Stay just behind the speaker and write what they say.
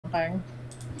thing.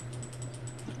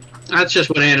 That's just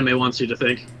what anime wants you to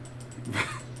think.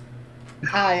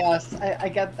 Ah, yes, I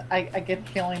get the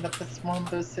feeling that this is one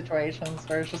of those situations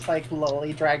where it's just like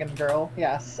lowly dragon girl.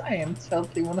 Yes, I am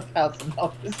totally 1000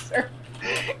 officer.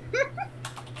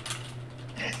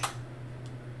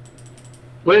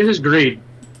 What is his greed?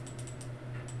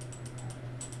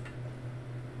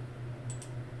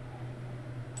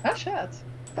 Oh shit,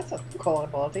 that's a cool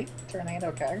ability.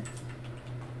 Tornado card.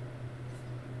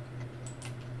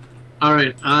 All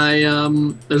right,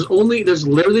 there's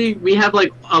literally we have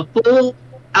like a full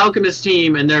Alchemist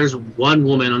team, and there's one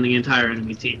woman on the entire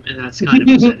enemy team, and that's kind of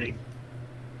upsetting.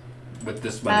 With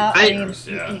this many players,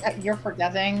 yeah. You're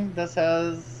forgetting this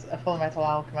is a Full Metal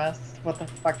Alchemist. What the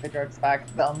fuck did you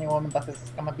expect? The only woman that is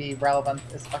gonna be relevant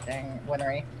is fucking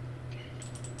Winry.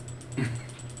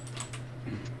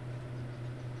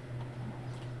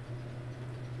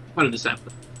 How did this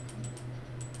happen?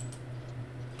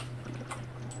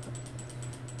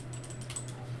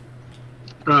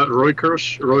 Roy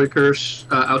Curse,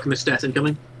 Alchemist stats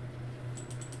incoming.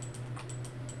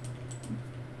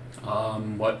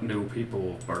 What new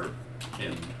people are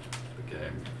in the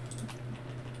game?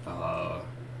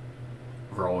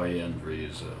 Roy and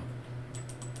Riza.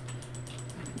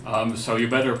 So you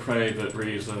better pray that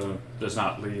Riza does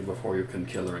not leave before you can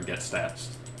kill her and get stats.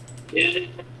 Yeah.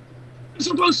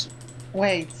 So close.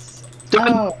 Wait. Done.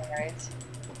 Oh, right.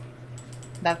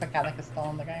 That mechanic is still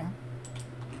in the game.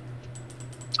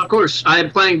 Of course, I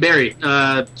am playing Barry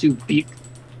to beat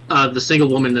the single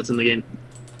woman that's in the game.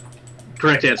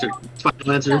 Correct answer.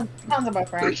 Final answer. Sounds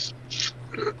about right.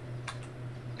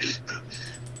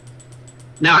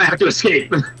 Now I have to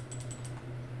escape.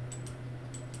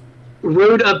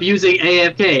 Rude abusing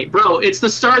AFK. Bro, it's the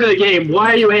start of the game.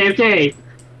 Why are you AFK?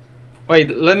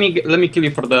 Wait, let me kill you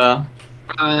for the...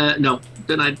 No.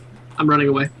 Then I'm running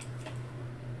away.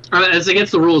 It's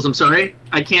against the rules, I'm sorry.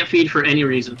 I can't feed for any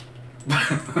reason.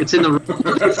 It's in the rules.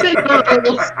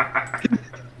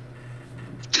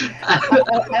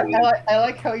 I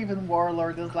like how even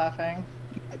Warlord is laughing.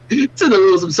 It's in the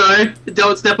rules, I'm sorry.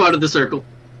 Don't step out of the circle.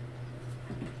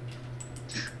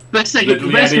 Best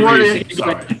warning.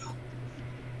 Sorry.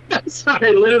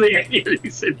 Sorry, literally any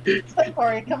reason.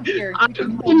 Sorry, come here. I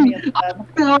wouldn't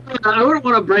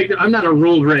want to break it. I'm not a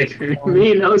rule breaker.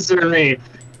 Me, no sir.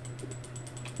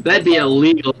 That'd be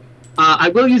illegal. I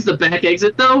will use the back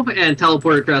exit, though, and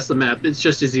teleport across the map. It's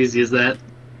just as easy as that.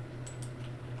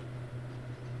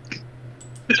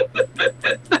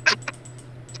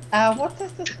 What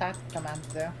does the stat command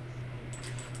do?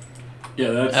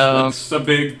 Yeah,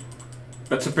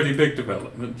 that's a pretty big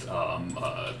development.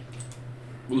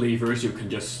 Levers, you can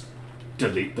just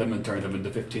delete them and turn them into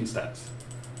 15 stats.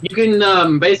 You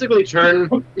can basically you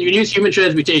can use human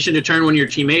transmutation to turn one of your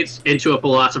teammates into a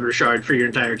philosopher shard for your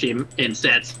entire team in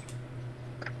stats.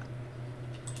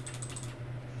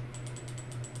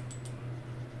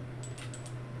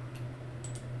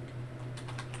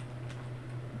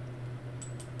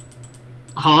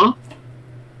 Huh?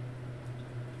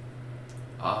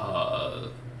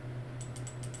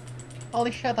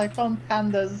 Holy shit, I found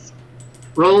pandas.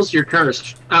 Rolls, you're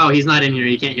cursed. Oh, he's not in here.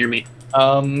 You can't hear me.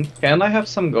 Can I have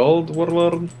some gold,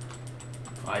 Warlord?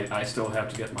 I still have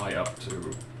to get my up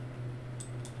to...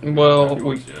 Well,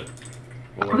 you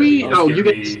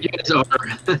guys are.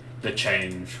 The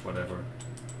change, whatever.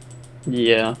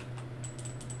 Yeah.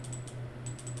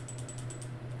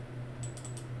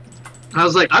 I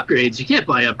was like, upgrades? You can't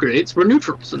buy upgrades. We're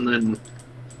neutrals. And then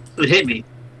it hit me.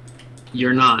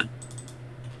 You're not.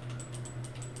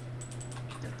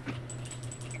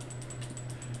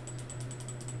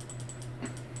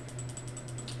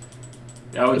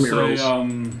 I would say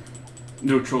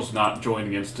neutrals not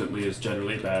joining instantly is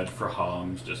generally bad for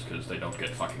Homs, just because they don't get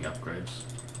fucking upgrades.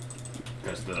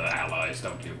 Because the allies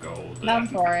don't give gold. No, I'm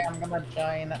sorry, I'm gonna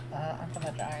join,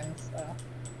 so...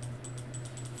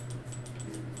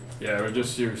 Yeah, we're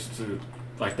just used to,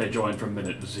 like, they join from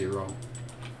minute 0.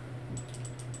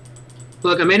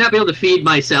 Look, I may not be able to feed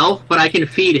myself, but I can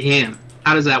feed him.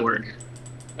 How does that work?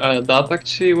 That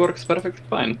actually works perfectly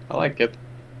fine. I like it.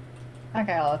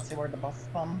 Okay, let's see where the boss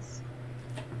comes.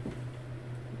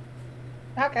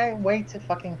 Okay, way too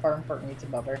fucking firm for me to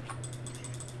bother.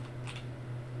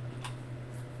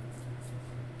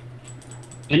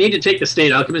 I need to take the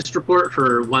State Alchemist report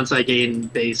for once I gain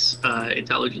base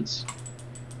intelligence.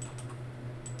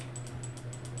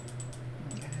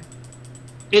 Okay.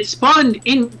 It spawned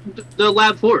in the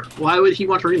lab 4. Why would he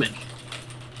want to remake?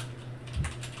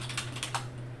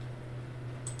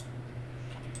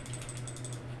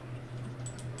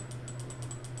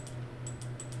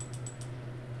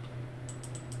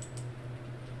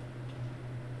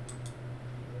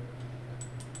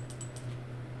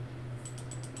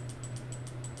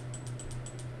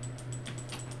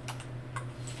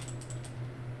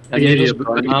 I Can you gave just you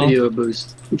join now? a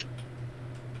boost.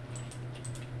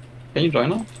 Can you join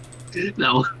now?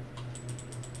 No.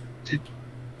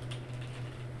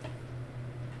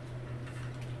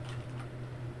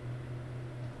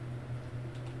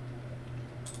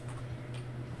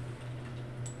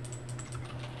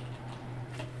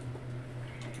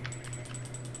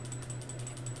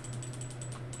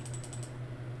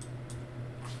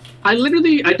 I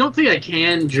don't think I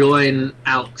can join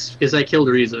Alks because I killed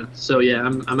Riza. So yeah,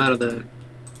 I'm out of the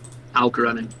Alk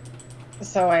running.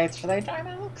 So wait, should I join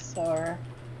Alex or?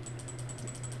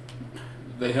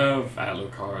 They have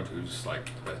Alucard, who's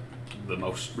like the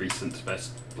most recent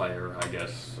best player, I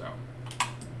guess. So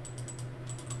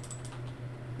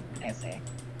I see.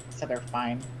 So they're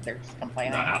fine. They're just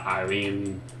complaining. I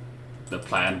mean, the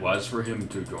plan was for him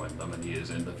to join them, and he is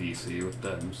in the VC with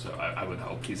them. So I would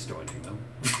hope he's joining them.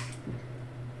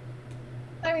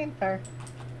 I mean, fair.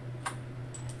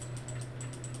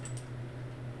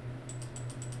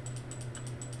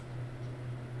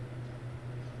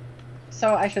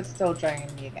 So I should still join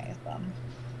you guys then.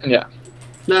 Yeah.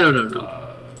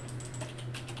 No.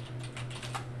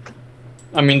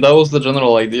 I mean, that was the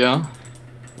general idea.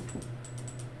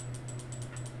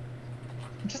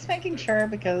 Just making sure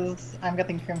because I'm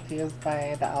getting confused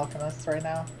by the Alchemist right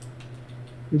now.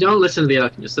 Don't listen to the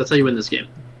Alchemist. That's how you win this game.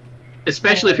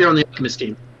 Especially if you're on the Alchemist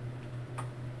team.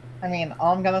 I mean,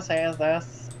 all I'm gonna say is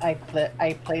this. I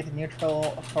played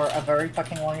neutral for a very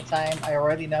fucking long time. I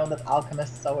already know that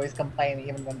Alchemists always complain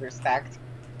even when they're stacked.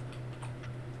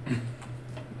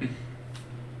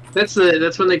 That's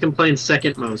when they complain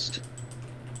second most.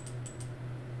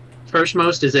 First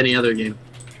most is any other game.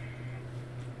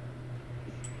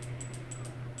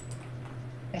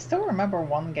 I still remember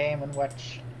one game in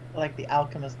which, like, the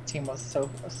Alchemist team was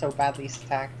so badly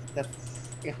stacked that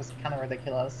it was kind of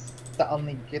ridiculous. The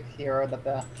only good hero that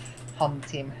the home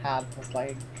team had was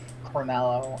like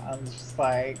Cornello, and it's just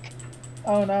like,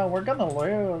 oh no, we're gonna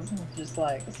lose. And it's just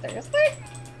like, seriously?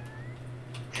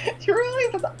 You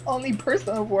realize that the only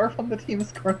person who wore from the team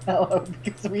is Cornello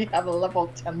because we have a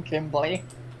level 10 Kimberly.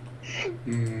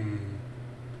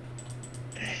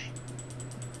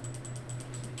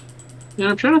 Yeah,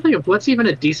 I'm trying to think of what's even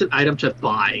a decent item to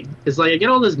buy. Because, like, I get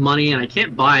all this money and I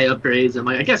can't buy upgrades. I'm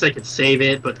like, I guess I could save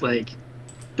it, but, like,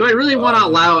 do I really want to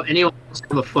allow anyone else to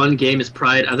have a fun game as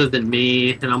Pride other than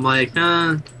me? And I'm like,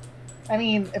 nah. I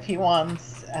mean, if you want,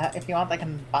 I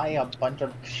can buy a bunch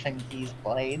of Shinki's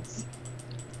blades.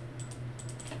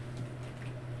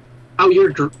 Oh,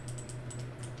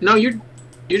 no, you're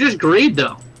just Greed,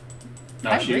 though.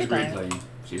 No, I'm she's Greedling. Greedling.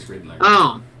 She's Greedling.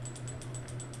 Oh.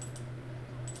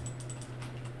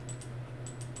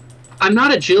 I'm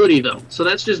not Agility, though, so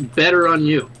that's just better on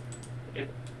you.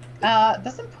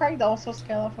 Doesn't Pride also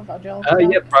scale off of Agility?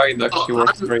 Yeah, Pride actually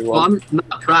works very well. I'm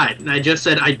not Pride, and I just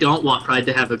said I don't want Pride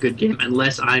to have a good game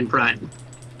unless I'm Pride.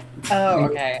 Oh,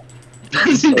 okay.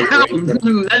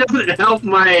 That doesn't help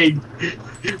my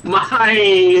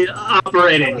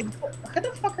operating. Wait, who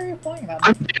the fuck are you playing that?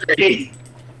 I'm Barry.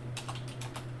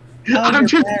 I'm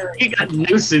just being a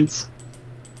nuisance.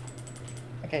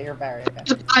 Okay, you're Barry. Okay.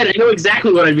 Just Pride, I know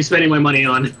exactly what I'd be spending my money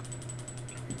on.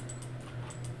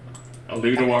 A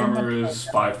Ludo armor is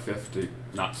 550,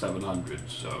 not 700,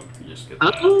 so you just get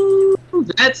that. Oh,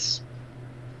 that's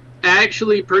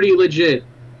actually pretty legit.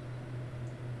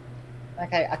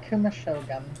 Okay, Akuma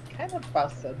Shogun. Kind of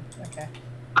busted. Okay.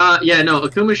 Yeah, no,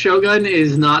 Akuma Shogun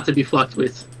is not to be fucked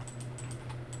with.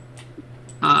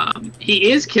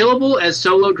 He is killable as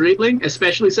solo Greedling,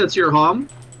 especially since you're Hom.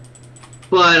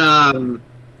 But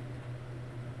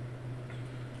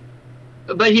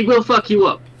he will fuck you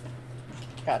up.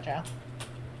 Gotcha.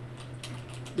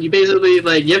 You basically,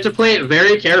 like, you have to play it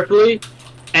very carefully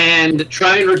and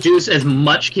try and reduce as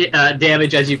much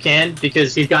damage as you can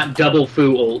because he's got double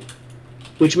Fu ult.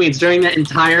 Which means during that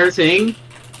entire thing,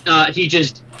 he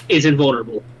just is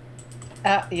invulnerable.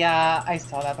 Yeah, I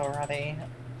saw that already.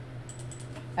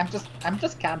 I'm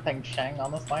just camping Shang,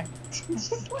 honestly. It's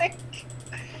just like...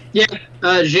 Yeah,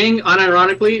 Jing,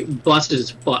 unironically, busted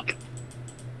as fuck.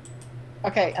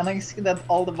 Okay, and I see that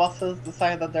all the bosses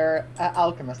decide that they're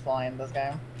Alchemist line in this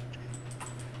game.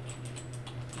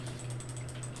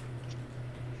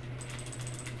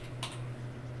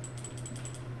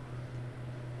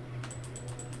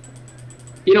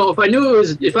 You know, if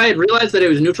I had realized that it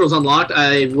was neutrals unlocked,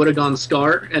 I would have gone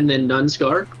Scar and then none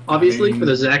Scar, obviously, I mean, for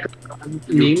the Zac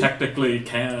You meme. technically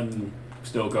can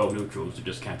still go neutrals, you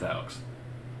just can't Alex.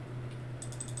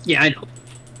 Yeah, I know.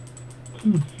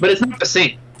 But it's not the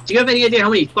same. Do you have any idea how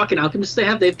many fucking alchemists they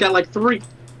have? They've got like 3.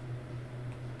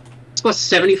 It's plus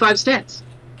 75 stats.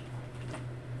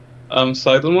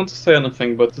 So I don't want to say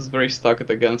anything, but it's very stuck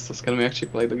against us. Can we actually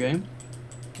play the game?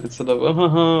 Instead of, oh,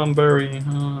 haha, I'm Barry.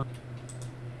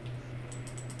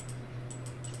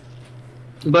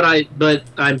 But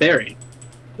I'm Barry.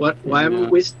 What? Why am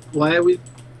we? Why are we?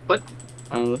 What?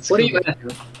 What are you?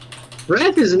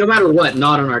 Wrath is no matter what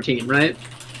not on our team, right?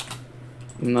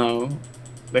 No,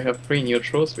 they have 3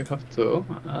 neutrals. We have 2,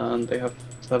 and they have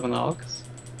 7 alks.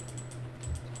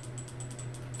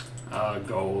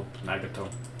 Gold, Nagato.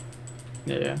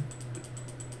 Yeah.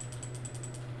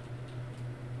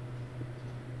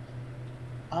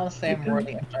 Honestly, I'm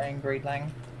really enjoying Greedling.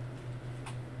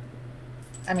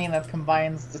 I mean, it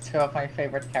combines the 2 of my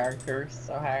favorite characters,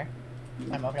 so hey,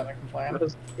 I'm not gonna complain. What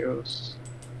is Hughes?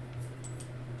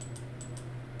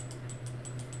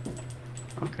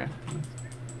 Okay.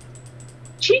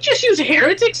 She just used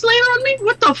Heretic Slayer on me?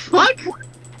 What the fuck?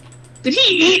 Did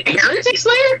he eat Heretic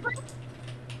Slayer?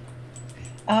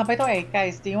 By the way,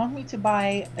 guys, do you want me to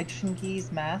buy a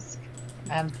Chinese mask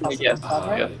and possible Yes.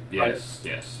 cover? Yes.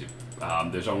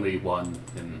 There's only one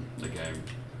in the game.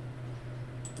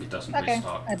 It doesn't Okay,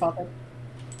 restock. I bought it.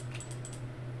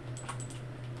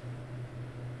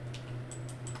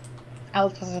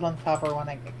 I'll toss it on cover when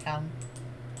I can.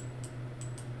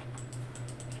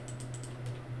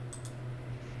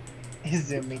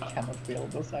 Izumi cannot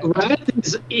build this item. Wrath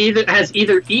is has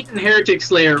either eaten Heretic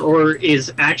Slayer or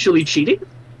is actually cheating.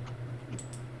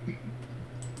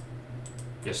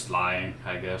 Just lying,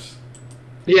 I guess.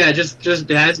 Yeah, just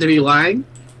has to be lying.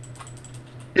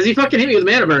 Cause he fucking hit me with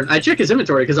mana burn. I check his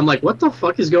inventory because I'm like, what the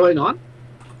fuck is going on?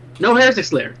 No Heretic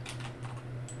Slayer.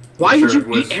 Why would you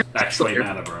eat Heretic actually Slayer?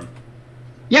 mana burn?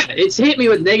 Yeah, it's hit me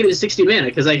with negative 60 mana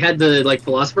because I had the like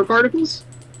Philosopher Particles.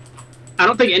 I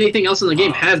don't think anything else in the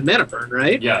game has mana burn,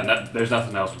 right? Yeah, there's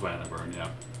nothing else with mana burn. Yeah.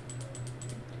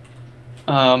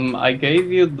 I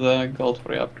gave you the gold for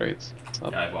the upgrades. So.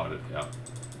 Yeah, I bought it. Yeah.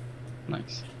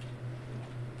 Nice.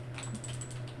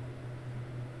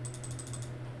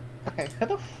 Okay, who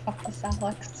the fuck is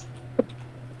Alex?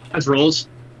 That's Rolls.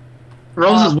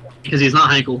 Rolls is because he's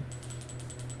not Hankel.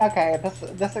 Okay,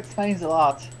 this explains a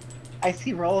lot. I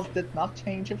see roles did not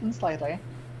change even slightly.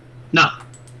 No.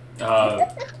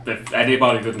 If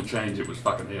anybody didn't change, it was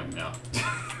fucking him. Yeah.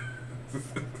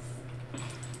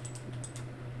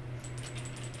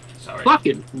 Sorry.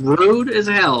 Fucking rude as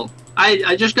hell.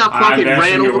 I just got fucking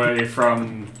ran over away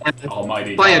from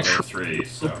Almighty by a Diablo 3,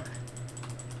 so.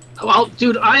 Well,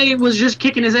 dude, I was just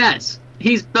kicking his ass.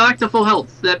 He's back to full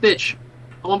health. That bitch.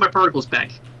 I want my particles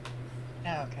back.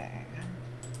 Okay.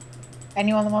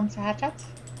 Anyone want to hatch it?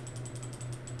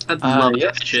 I'd love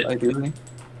Yes, that shit. ideally.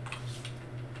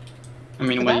 I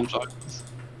mean, For when that? you join us.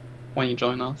 When you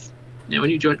join us. Yeah, when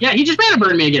you join. Yeah, he just mana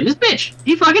burned me again. This bitch.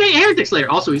 He fucking ate Heretic Slayer.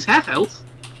 Also, he's half health.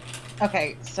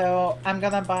 Okay, so I'm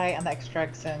gonna buy an extra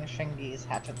Xin Shingi's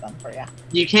hatchet then for you.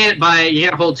 You can't buy. You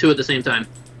can't hold 2 at the same time.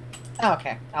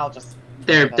 Okay, I'll just.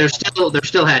 They're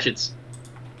still hatchets.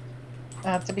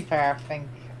 To be fair, I think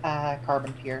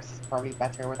Carbon Pierce is probably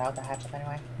better without the hatchet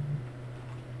anyway.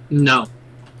 No.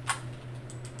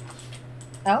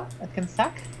 Oh, it can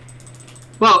suck?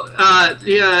 Well,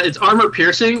 yeah, it's armor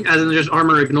piercing, as in just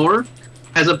armor ignore,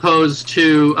 as opposed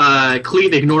to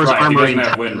cleave ignores Right, armor he doesn't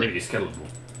have win entirely. rate, he's killable.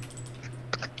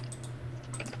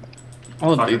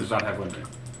 Oh, Fucker dude. does not have win rate.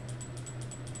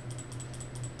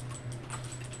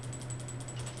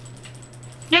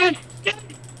 Yeah.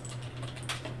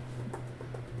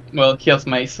 Well, he has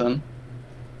Mason.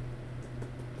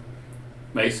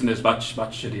 Mason is much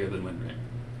shittier than win rate.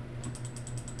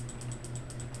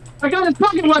 I got his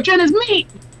pocket watch and his meat!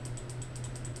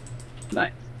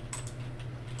 Nice.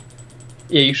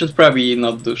 Yeah, you should probably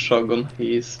not do Shogun.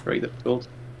 He's very difficult.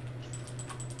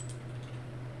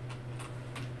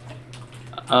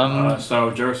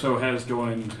 So Jerso has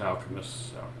joined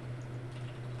Alchemist, so.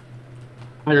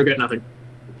 I regret nothing.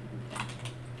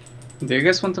 Do you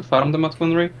guys want to farm them at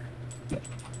Winry?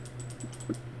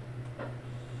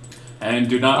 And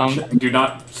do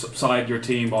not subside your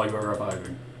team while you are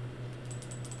reviving.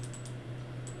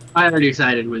 I already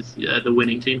decided with the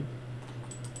winning team.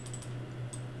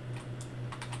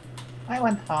 I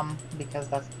went home because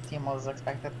that's the team was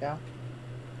expected to go.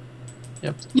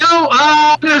 Yep. Yo,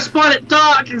 I'm gonna spawn at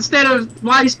dark instead of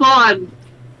my spawn!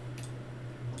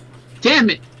 Damn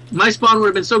it! My spawn would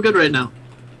have been so good right now.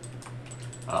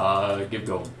 Give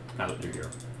gold now that you're here.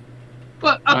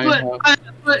 But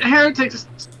heretics,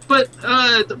 but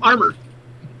armor.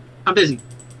 I'm busy.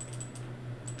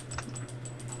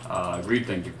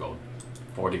 Greedling, give gold.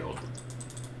 40 gold.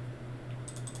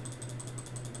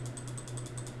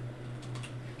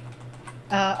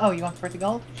 Oh, you want 40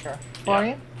 gold? Sure. For Yeah.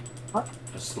 you? What?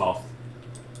 A sloth.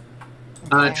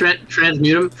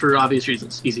 Transmute him for obvious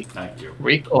reasons. Easy. Thank you.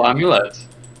 Recall amulet.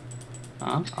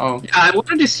 Huh? Oh. I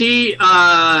wanted to see if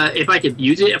I could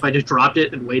use it if I just dropped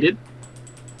it and waited.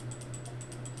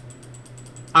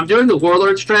 I'm doing the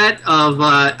Warlord strat of,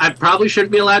 I probably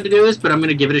shouldn't be allowed to do this, but I'm going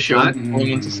to give it a shot.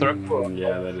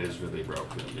 Yeah, that is really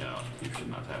broken. Yeah, you should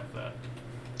not have that.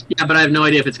 Yeah, but I have no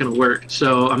idea if it's going to work,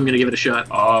 so I'm going to give it a shot.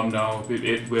 No,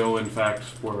 it will in fact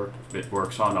work. It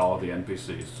works on all the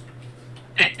NPCs.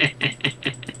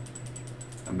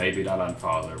 And maybe not on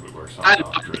Father, but works on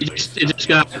all. It just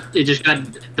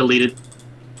got deleted.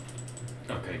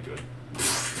 Okay, good.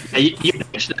 You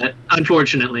patched that,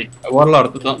 unfortunately.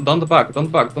 Warlord, don't back.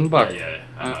 Yeah,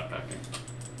 I'm not backing.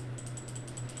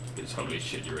 It's holy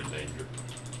shit, you're in danger.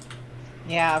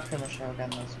 Yeah, Prima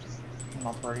Shogun is just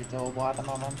not very doable at the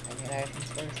moment. I mean, I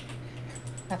think first.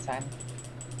 That's fine.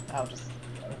 I'll just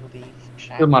leave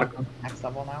Shank Good, Marcoh. next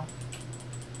level now.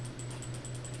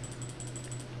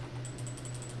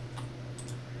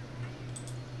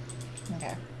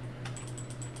 Okay.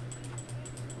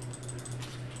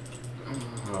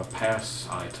 Pass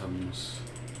items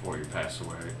before you pass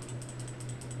away.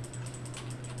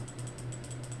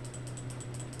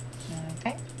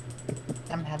 Okay.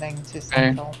 I'm heading to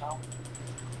Central now.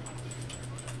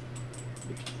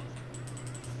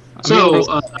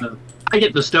 So, I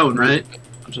get the stone, right?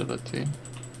 Agility.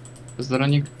 Is there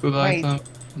any good Wait, item?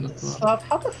 Sloth,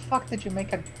 how the fuck did you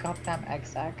make a goddamn egg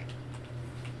sack?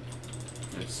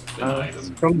 It's an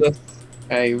item. From the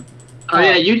cave. Oh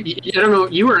yeah, I don't know,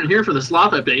 you weren't here for the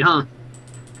Sloth update, huh?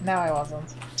 No, I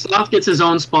wasn't. Sloth gets his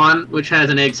own spawn, which has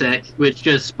an egg sac, which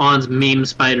just spawns meme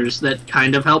spiders that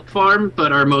kind of help farm,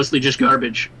 but are mostly just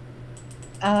garbage.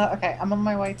 Okay, I'm on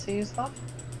my way to you, Sloth.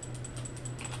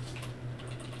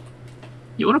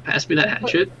 You want to pass me that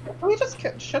hatchet?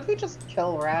 Should we just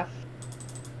kill Raph?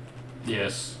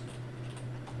 Yes.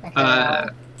 Okay,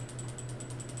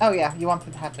 oh yeah, you want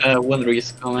the hatchet. Winry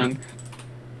is coming.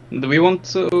 Do we want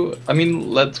to... I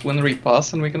mean, let Winry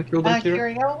pass and we can kill them here? Here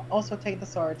you go. Also take the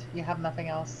sword. You have nothing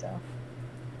else, so...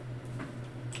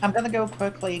 I'm gonna go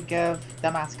quickly give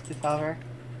the mask to Father.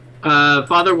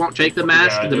 Father won't take the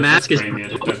mask. Yeah, the mask is...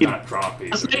 it does not drop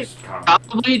either.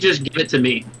 Probably just give it to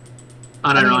me.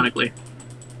 Unironically.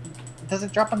 Does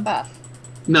it drop on death?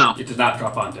 No. It does not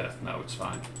drop on death. No, it's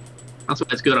fine. That's why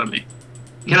it's good on me.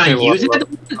 Can I use it?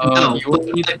 No. You will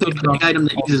need to the item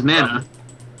that uses mana.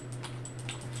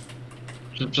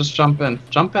 Just jump in.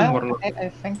 Jump in, Warlord. I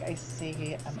think I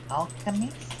see an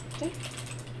Alchemist.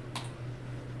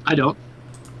 I don't.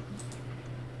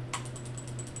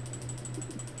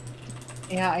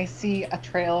 Yeah, I see a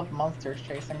trail of monsters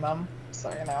chasing them,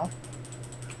 so you know.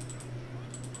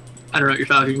 I don't know what you're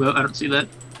talking about. I don't see that.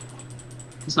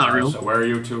 It's not real. So where are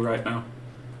you two right now?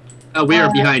 We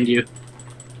are behind you.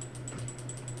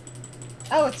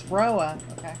 Oh, it's Roa.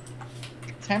 Okay.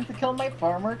 Time to kill my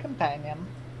former companion.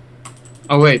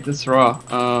 Oh wait, it's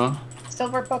Raw.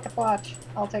 Silver pocket watch.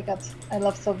 I'll take it. I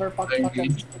love silver pocket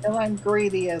watches because I'm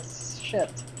greedy as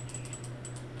shit.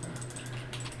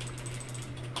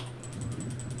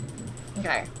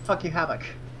 Okay, fuck you, Havoc.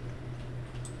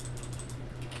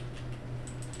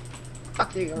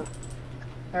 Fuck you,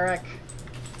 Elric.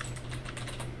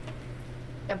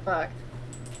 Get fucked.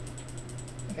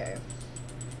 Okay.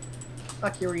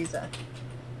 Fuck you, Riza.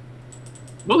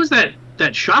 What was that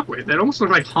shockwave? That almost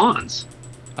looked like Hans.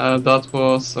 That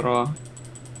was Raw.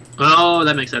 Oh,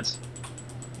 that makes sense.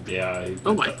 Yeah.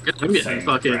 Oh my god, I'm getting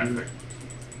fucking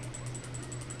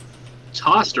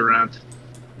tossed around.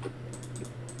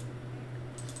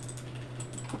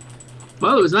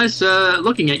 Well, it was nice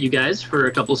looking at you guys for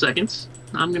a couple seconds.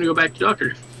 I'm gonna go back to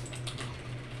Doctor.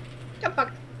 Get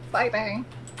fucked. Bye-bye.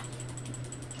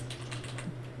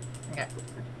 Okay.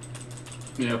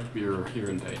 Yep, you're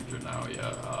in danger now.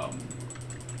 Yeah.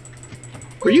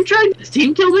 Were you trying to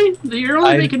team kill me? You're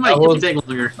only making my kill take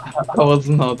longer. I was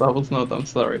not. I'm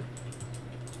sorry.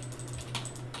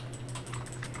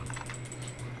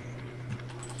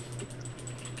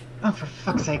 Oh, for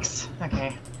fuck's sakes.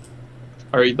 Okay.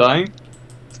 Are you dying?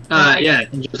 Yeah,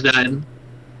 you just died.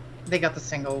 They got the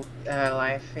single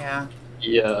life, yeah.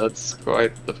 Yeah, it's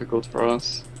quite difficult for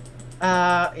us.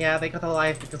 Yeah, they got a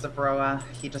life because of Roa.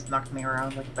 He just knocked me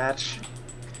around like a bitch.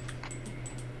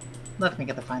 Let me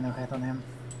get the final hit on him.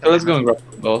 So let's go and grab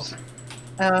the boss.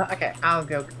 Okay, I'll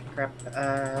go grab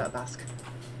Bask.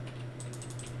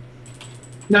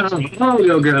 No, I'll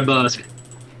go grab Busk.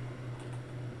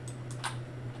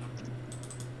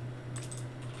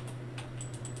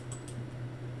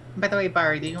 By the way,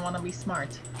 Barry, do you want to be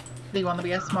smart? Do you want to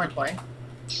be a smart boy?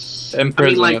 I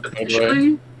mean, like,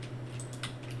 officially?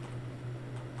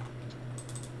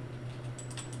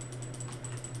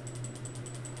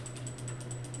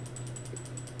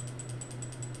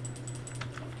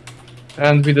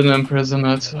 And we didn't imprison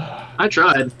it. I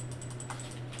tried.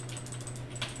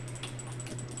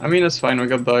 I mean, it's fine, we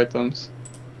got the items.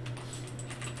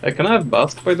 Hey, can I have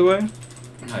Bask, by the way?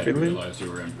 I didn't realize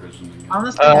you were imprisoning it.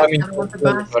 Honestly, I I mean, don't want the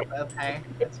best, but okay,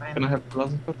 it's fine. Can I have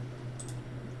Blazikot?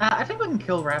 I think we can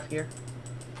kill Raph here.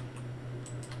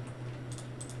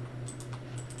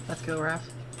 Let's kill Raph.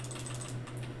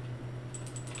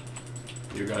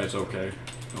 You guys okay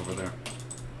over there?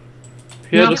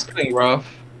 Yeah, No. just killing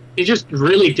rough. He just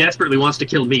really desperately wants to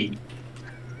kill me.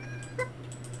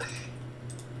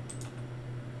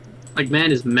 Like,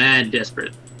 man is mad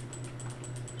desperate.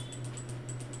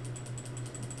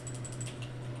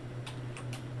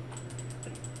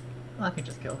 Let me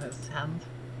just kill his hand.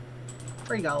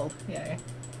 3 gold, yay.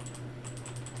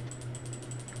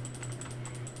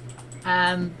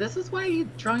 And this is why you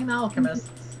join Alchemists.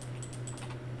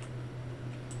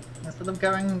 Instead of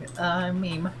going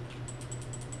meme.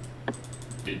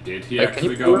 Did he Can actually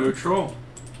you go pull it? neutral?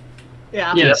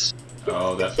 Yeah. Yes.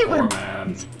 Oh, that He poor went-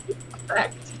 man.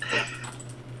 Correct.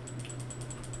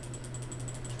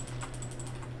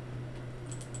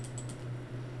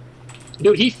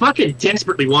 Dude, he fucking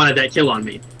desperately wanted that kill on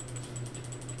me.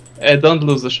 Don't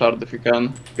lose the shard if you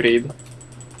can. Greed.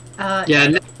 Yeah,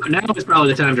 now is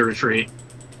probably the time to retreat.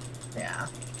 Yeah.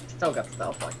 Still got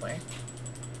stealth, likely.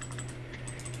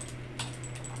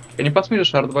 Can you pass me the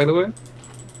shard, by the way?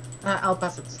 I'll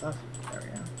pass it to stuff. There we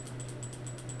go.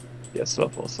 Yes,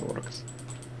 that also works.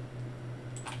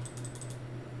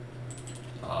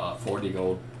 40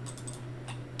 gold.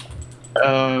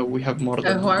 We have more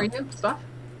than Who are you? Stuff?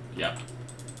 Yeah.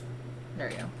 There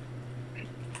you go.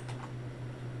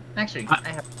 Actually, I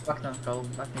have fuck enough gold.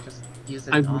 Let me just use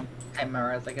it on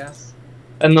chimeras, I guess.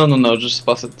 No, just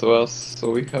pass it to us,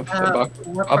 so we have a back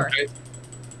What part? upgrade.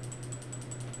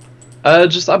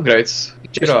 Just upgrades.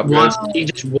 He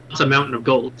just wants a mountain of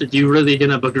gold. Did you really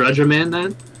gonna begrudge a man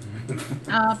then?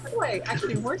 By the way,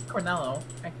 actually, where's Cornello?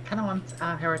 I kind of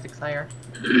want Heretic Sire.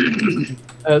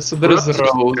 So there is a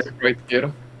rose right here.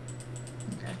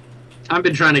 Okay. I've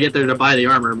been trying to get there to buy the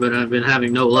armor, but I've been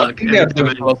having no luck. Yeah,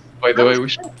 by the way, we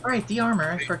should. Alright, the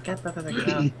armor. I forget that it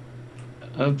exists.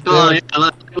 Oh, yeah,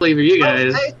 luckily for you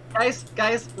guys.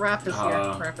 Guys, Raph is here.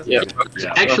 Raph is yeah. here.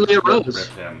 Yeah. Actually, a rose.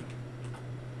 Rip him.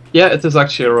 Yeah, it is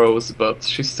actually a rose, but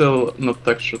she's still not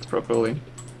textured properly.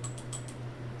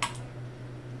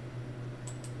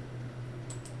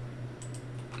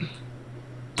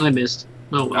 I missed.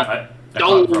 Oh well. I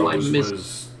Oh, thought I Rose missed.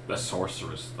 was a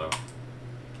sorceress, though.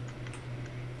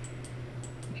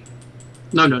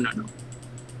 No. Okay.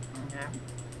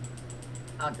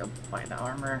 I'll go buy the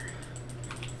armor.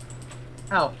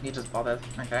 Oh, you just bought it.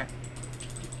 Okay.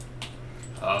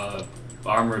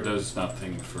 Armor does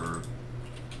nothing for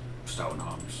stone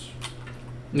arms.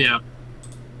 Yeah.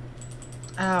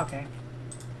 Oh, okay.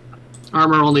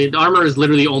 Armor is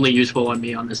literally only useful on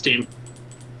me on this team.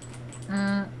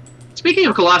 Speaking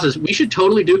of Colossus, we should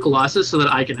totally do Colossus so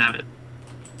that I can have it.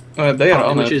 They are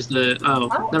on Which it. is the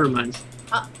never mind.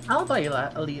 I'll buy you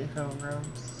a Lethal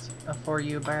Rose for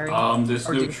you, Barry. This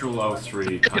Or do you- neutral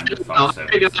 03 kind of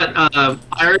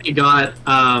I already got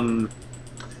Oh.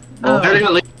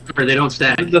 Laser, they don't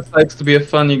stack. He decides to be a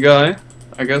funny guy.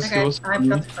 I guess Okay, he was. I've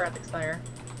got Heretic Sire.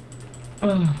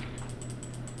 I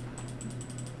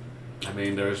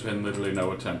mean, there's been literally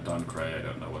no attempt on Cray. I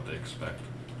don't know what they expect.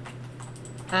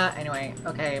 Anyway,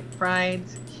 okay, Pride,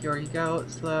 here you go,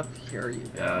 Sloth, here you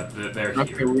go. They're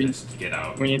Okay, here. we- Just get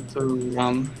out. We need to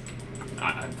run.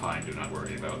 I'm fine. Do not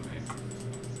worry about me.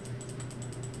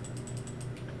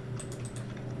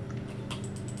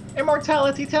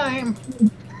 Immortality time!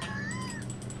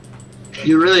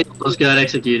 You really almost got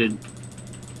executed.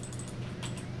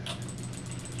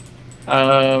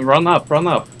 Run up, run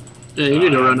up. Yeah, you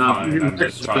need to run up. Fine. I'm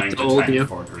just trying to hold tank you.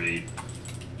 for greed.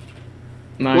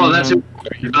 No, Well, you that's don't.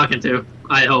 who you're talking to.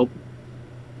 I hope.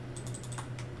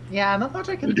 Yeah, not much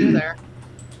I can do there.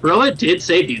 Roa did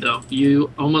save you though.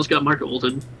 You almost got Marcoh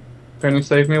ulted. Can you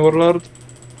save me, Warlord?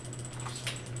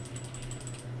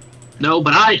 No,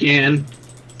 but I can.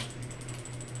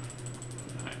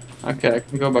 Okay, I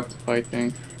can go back to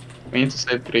fighting. We need to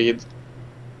save Greed.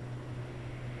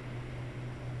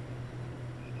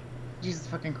 Jesus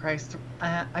fucking Christ.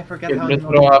 I forget Get how rid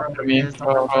annoying of after Rogue me. is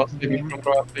on that fucking Save me game. from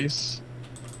Roa, please.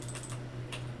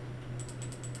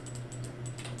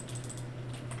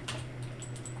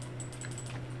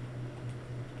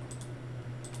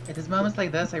 It is moments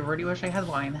like this I really wish I had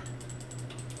wine.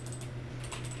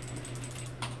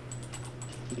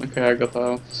 Okay, I got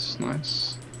out.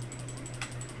 Nice.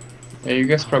 Yeah, you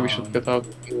guys probably should get out.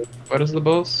 Where is the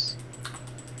boss?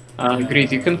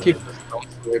 Greed, you can keep the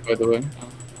stones away, by the way.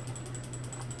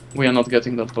 We are not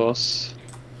getting that boss.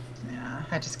 Yeah,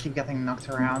 I just keep getting knocked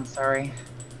around, sorry.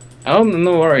 Oh,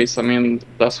 no worries. I mean,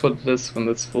 that's what it is when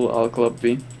it's full Al Club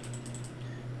B.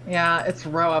 Yeah, it's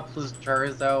Roa plus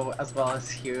Jerso as well as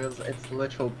Hughes. It's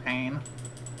literal pain.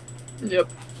 Yep.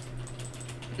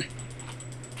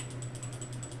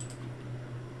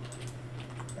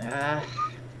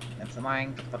 It's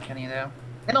annoying, but what can you do?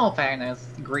 In all fairness,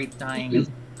 Greed dying is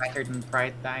better than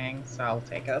Pride dying, so I'll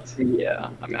take it. Yeah.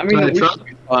 I mean, we drop should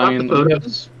be fine. the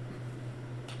photos.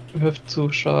 We have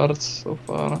 2 shards so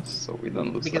far, so we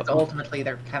don't lose Because that much. ultimately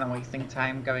they're kind of wasting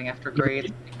time going after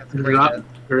Greed. Because Greed Drop, is...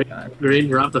 Green,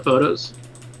 drop the photos.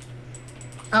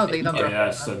 Oh, they don't Oh drop yeah, it,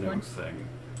 it's a new honestly. thing.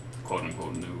 Quote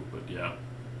unquote new, but yeah.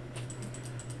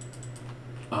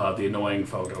 The annoying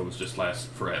photos just last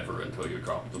forever until you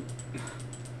drop them.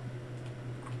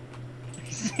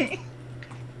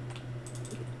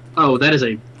 Oh, that is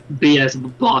a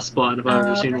BS boss spawn if I've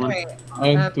ever seen one.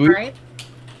 Wait, Do we? Pride?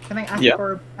 Can I ask Yeah.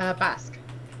 for Basque?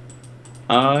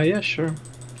 Yeah, sure.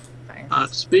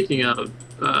 Thanks. Speaking of,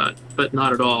 but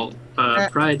not at all.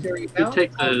 Pride, Here you you go.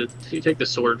 take the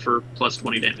sword for plus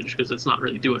 20 damage because it's not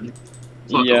really doing.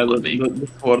 Yeah, on the, me. the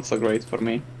swords are great for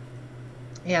me.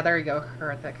 Yeah, there you go,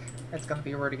 Heretic. It's gonna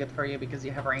be really good for you because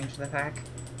you have ranged attack.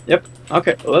 Yep.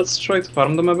 Okay, let's try to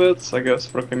farm them a bit, I guess,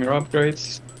 for Chimera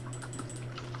upgrades.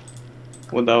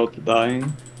 Without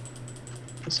dying.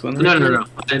 This one No.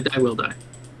 I will die.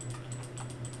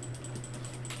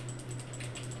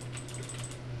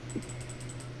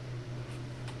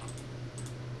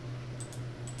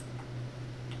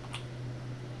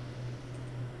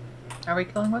 Are we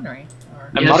killing Winry?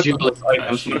 Or... And Yes, Marcoh has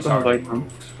items, She's Marcoh has already items.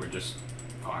 moved. We're just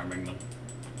farming them.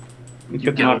 You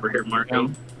Get could not over here,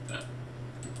 Marco.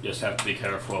 Just have to be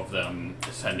careful of them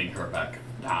sending her back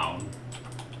down.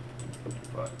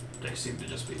 But they seem to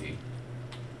just be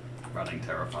running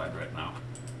terrified right now.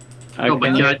 Oh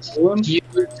my god. You,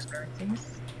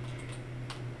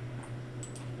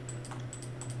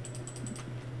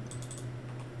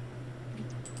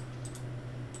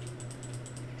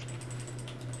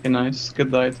 Okay, nice,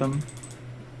 good item.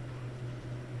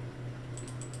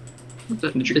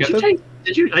 Did you get it? take?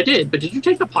 Did you? I did, but did you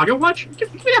take the pocket watch?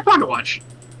 Give me that pocket watch.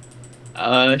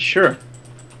 Sure.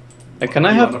 Can What I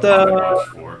are you on have pocket the... watch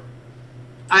for?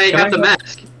 I Can have I the have-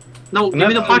 mask. No, Can give I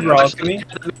me the have pocket Silver watch. Alchemy?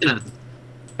 Mana.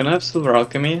 Can I have Silver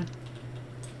Alchemy?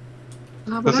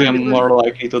 But Because I'm more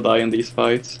likely to die in these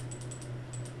fights.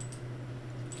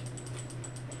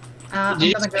 I'm Did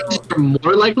you gonna say go... you're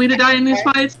more likely to die in these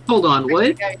fights? Hold on,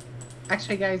 what?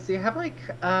 Actually, guys, do you have like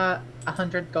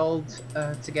 100 gold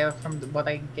to give from what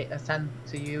I sent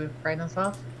to you right and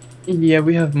stuff? Yeah,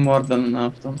 we have more than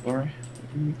enough, don't worry.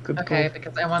 We could Okay, go...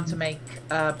 because I want to make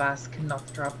Basque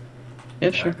not drop. Yeah,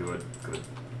 Yeah, sure. good.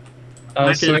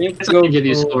 I So we can, need to I go can give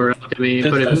you through- Silver Alchemy, but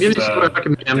if I'm That's giving you the Silver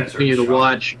Alchemy, I'm desert giving you the shop.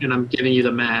 watch, and I'm giving you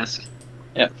the mask.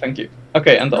 Yeah, thank you.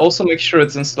 Okay, and also make sure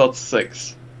it's in slot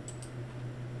 6.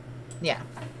 Yeah.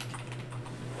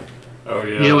 Oh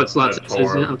yeah. You know what slot that 6 is?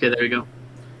 poor- Okay, there you go.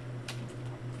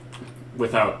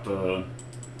 Without the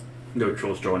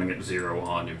neutrals joining at 0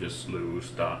 on, you just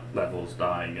lose levels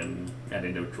dying in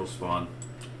any neutral spawn.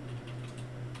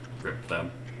 Rip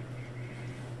them.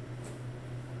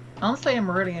 Honestly, I'm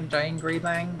really enjoying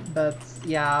Greedling, but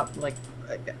yeah, like,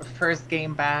 first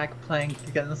game back playing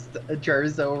against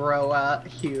Jerso, Roa,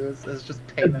 Hughes is just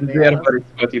pain in They the are ass. very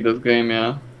sweaty this game,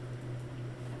 yeah.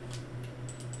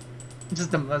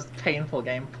 Just the most painful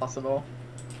game possible.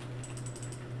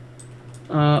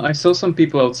 I saw some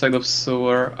people outside of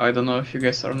sewer. I don't know if you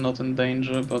guys are not in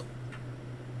danger, but...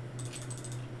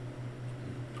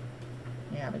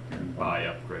 Yeah, but Buy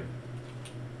upgrade.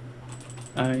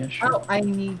 yeah, sure. oh, I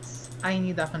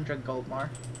need 100 gold more.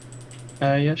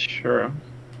 Yeah, sure.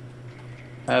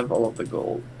 I have all of the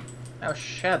gold. Oh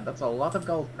shit, that's a lot of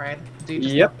gold, right? Do you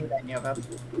just Yep. not need any of it?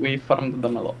 We farmed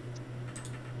them a lot.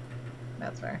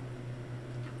 That's fair.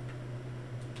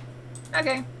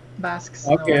 Okay, Basques.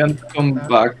 Okay, no and one- come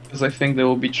back, because I think they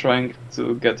will be trying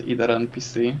to get either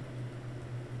NPC.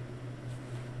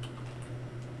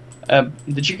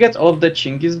 Did you get all of the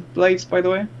Chinggis blades, by the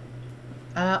way?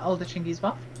 All the Chinggis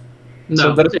buff? No,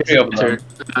 So there's it's 3 of them.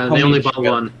 They many only did you bought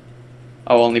get? one.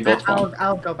 I only bought one.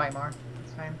 I'll go buy more.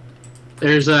 It's fine.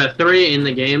 There's 3 in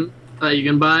the game that you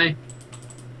can buy.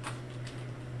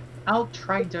 I'll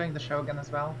try doing the Shogun as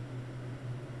well.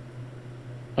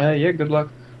 Yeah, good luck.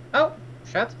 Oh,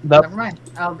 shit. That- Never mind.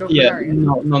 I'll go for Yeah, Darian.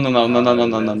 no.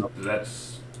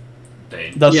 That's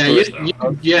dangerous. That's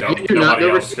Yeah, true. you do not Nobody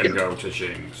go else to. can go to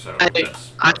Xing, so I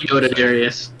that's go to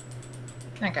Darius.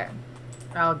 Okay.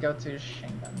 I'll go to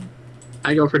Shingon.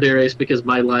 I go for Darius because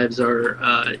my lives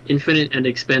are infinite and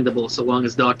expendable so long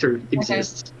as Doctor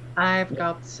exists. I've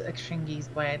got Extringi's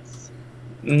blades.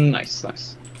 Nice,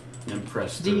 nice.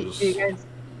 Impressed Do you is... guys...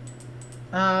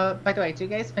 by the way, do you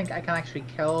guys think I can actually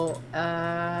kill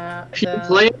If you the...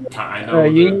 play I know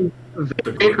you the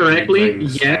very good correctly,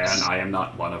 Greedlings, yes. and I am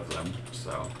not one of them,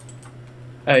 so...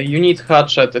 You need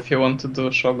hatchet if you want to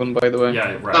do Shogun, by the way.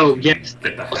 Yeah, right. Oh, you can yes,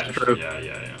 Get the that's hatch. true.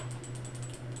 Yeah.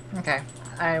 Okay,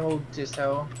 I will do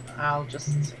so. I'll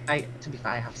just... To be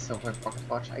fair, I have silver pocket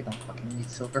watch. I don't fucking need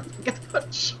silver pocket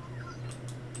watch.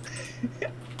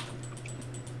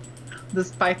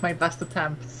 Despite my best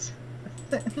attempts.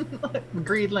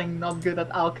 Greedling not good at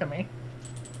alchemy.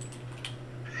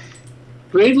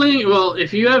 Greedling, well,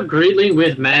 if you have Greedling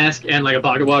with Mask and like a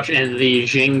pocket watch and the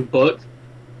Jing book,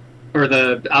 or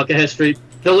the Alchemist Street,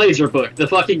 the laser book, the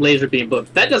fucking laser beam book,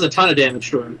 that does a ton of damage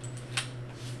to him.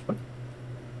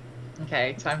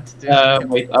 Okay, time to do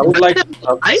Wait, I would like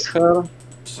to ask her.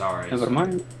 Sorry. Never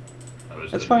mind. I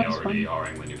was That's literally fine, it's already fine.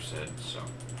 Ring when you said, so...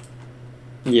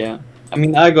 Yeah. I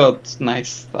mean, I got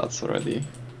nice stats already.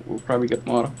 We'll probably get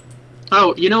more.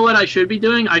 Oh, you know what I should be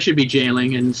doing? I should be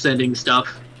jailing and sending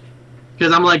stuff.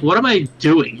 Because I'm like, what am I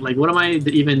doing? Like, what am I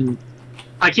even...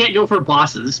 I can't go for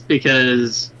bosses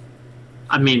because...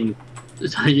 I mean,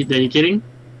 are you kidding?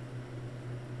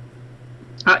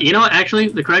 You know what? Actually,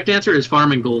 the correct answer is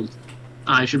farming gold.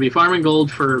 I should be farming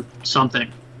gold for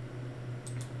something.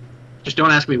 Just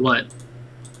don't ask me what.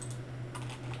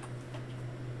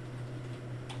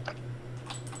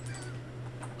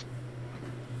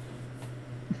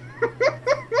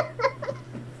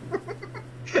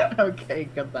 Okay,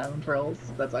 goddamn trolls.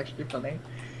 That's actually funny.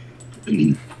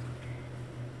 You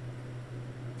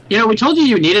know, we told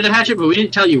you needed a hatchet, but we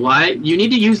didn't tell you why. You need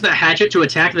to use the hatchet to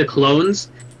attack the clones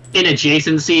in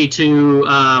adjacency to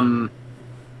him,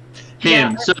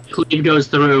 Yeah. so the cleave goes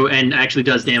through and actually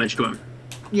does damage to him.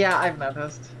 Yeah, I've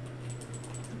noticed.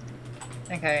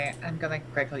 Okay, I'm gonna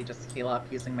quickly just heal up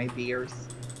using my beers.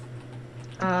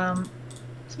 To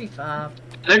be fair...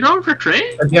 They're going for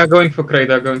Cray? They are going for Cray,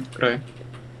 they're going for Cray.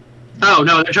 Oh,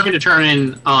 no, they're trying to turn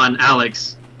in on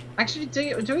Alex. Actually, do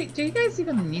you guys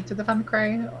even need to defend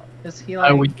Cray? Is he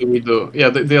like... We do. Yeah,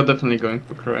 they are definitely going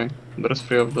for Cray. There's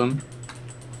 3 of them.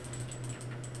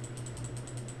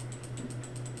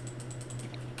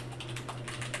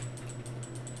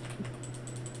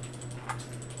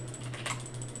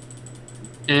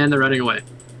 And they're running away.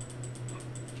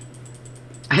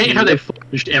 I hate how they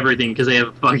forged everything because they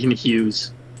have fucking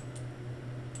Hughes.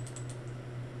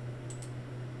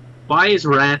 Why is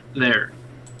Rat there?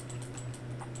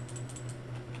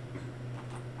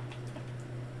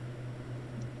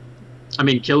 I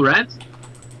mean, kill Rat?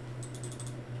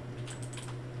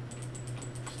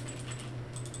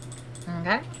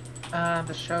 Okay.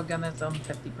 The Shogun is on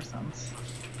 50%.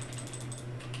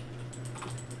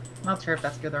 Not sure if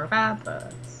that's good or bad,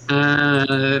 but...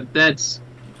 That's...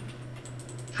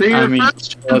 For your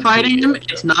first time fighting him,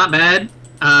 it's not bad.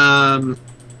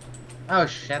 Oh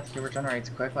shit, he regenerates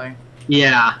quickly.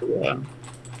 Yeah.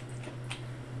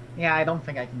 Yeah, I don't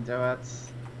think I can do it.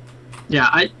 Yeah,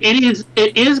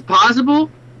 it is possible,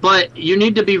 but you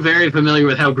need to be very familiar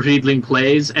with how Greedling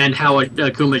plays and how a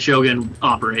Kuma Shogun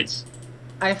operates.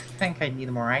 I think I need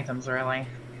more items, really.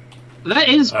 That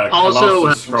is also...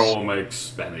 Colossus Scroll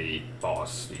makes any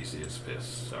boss easy as piss,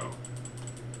 so...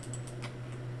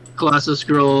 Colossus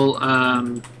Scroll,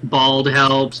 Bald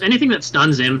helps. Anything that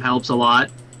stuns him helps a lot.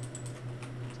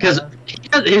 Because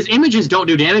his images don't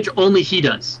do damage, only he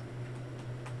does.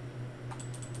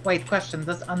 Wait, question,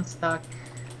 does Unstuck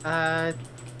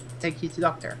take you to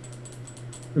Doctor?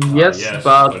 Yes,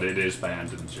 but it is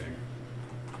banned in Jing.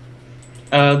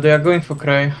 They are going for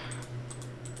Cray.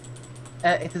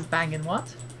 It is banging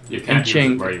what? You can't use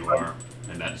Ching. it where you are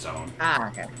in that zone. Ah,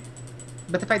 okay.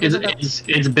 But if I do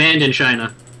It's banned in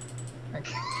China.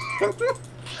 Okay.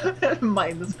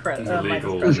 Minus credit.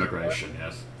 Illegal immigration,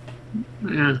 yes.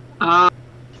 Yeah.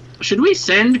 Should we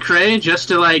send Cray just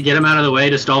to like get him out of the way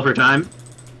to stall for time?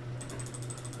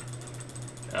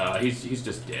 He's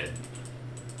just dead.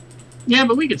 Yeah,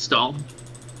 but we could stall.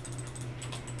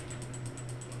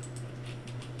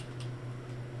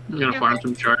 I'm gonna farm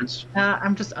some shards.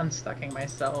 I'm just unstucking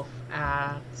myself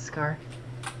at Scar.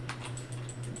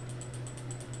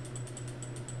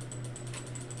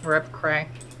 Rip Cray.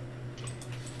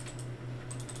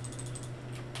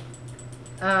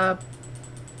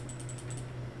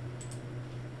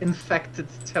 Infected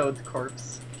toad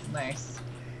corpse. Nice.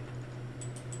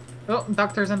 Oh,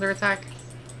 Doctor's under attack.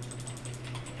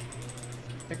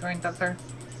 They're going Doctor.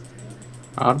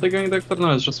 Are they going Doctor?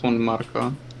 No, it's just one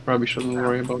Marcoh. Probably shouldn't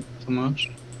worry about it too much.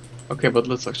 Okay, but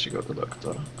let's actually go to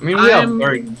doctor. I mean, we are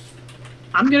very...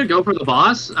 I'm gonna go for the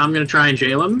boss. I'm gonna try and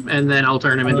jail him, and then I'll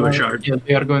turn him into a shard. Yeah,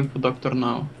 they are going for doctor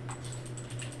now.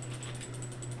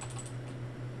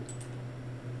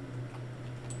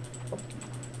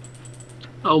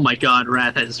 Oh my god,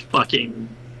 Wrath has fucking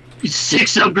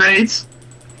 6 upgrades!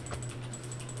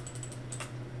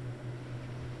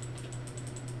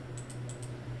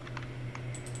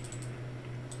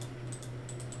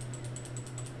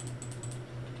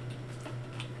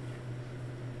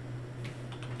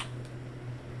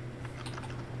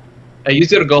 Use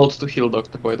your gold to heal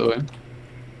doctor, by the way.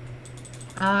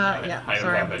 Yeah, I don't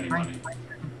sorry. have any money.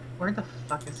 Where the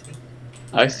fuck is he?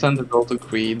 I sent it all to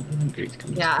Greed. Greed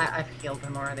can Yeah, I've healed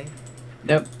him already.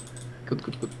 Yep. Good,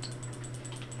 good, good.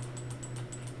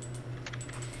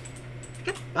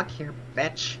 Get back here,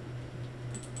 bitch.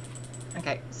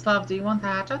 Okay, Sloth, do you want a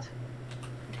hatchet?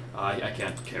 I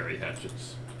can't carry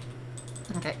hatchets.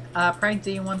 Okay, Pride,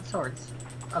 do you want swords?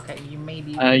 Okay, you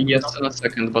maybe... Yes, in a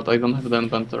second, but I don't have the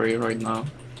inventory right now.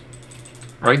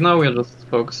 Right now, we are just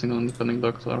focusing on defending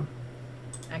doctor.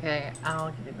 Okay,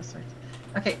 I'll give you the sword.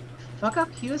 Okay, fuck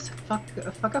up Hughes, fuck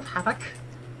up Havoc.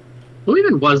 Who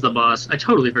even was the boss? I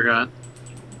totally forgot.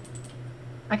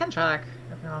 I can check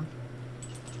if you want.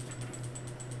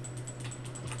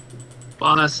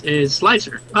 Boss is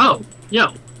Slicer. Oh,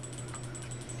 yo.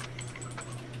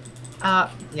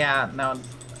 Yeah, no.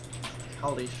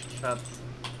 Holy shit.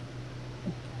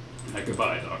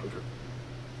 Goodbye, doctor.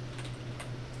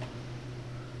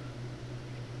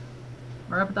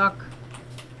 Rub Doc.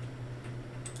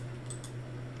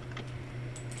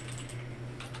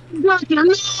 Doctor,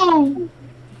 no!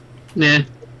 Nah.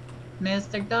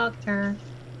 Mr. Doctor.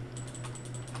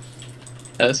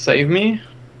 Save me.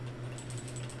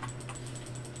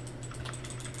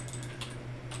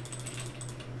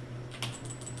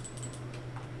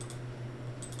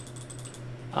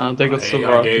 They got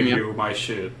silver I gave alchemy. you my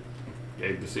shit.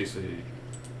 Gave the CC.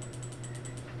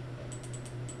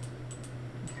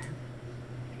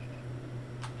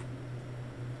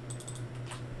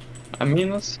 I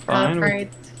mean, that's fine.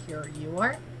 Right, here you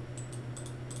are.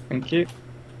 Thank you.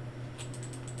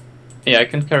 Yeah, I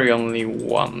can carry only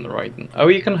one right now. Oh,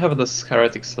 you can have this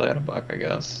Heretic Slayer back, I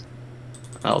guess.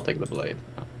 I'll take the blade.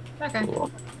 Okay. Cool.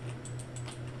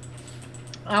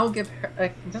 I'll give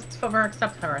her... just for her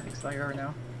accept Heretic Slayer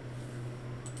now.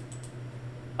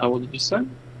 What did you say? I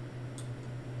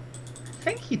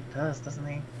think he does, doesn't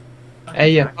he?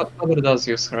 Yeah, Father does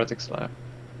use Heretic Slayer.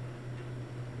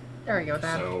 There we go,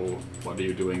 Dad. So, what are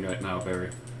you doing right now,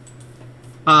 Barry?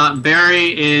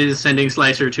 Barry is sending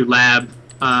Slicer to lab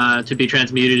to be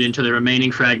transmuted into the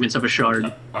remaining fragments of a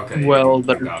shard. Okay. Well, you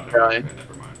that got it. guy. Okay,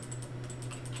 never mind.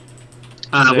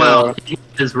 Well,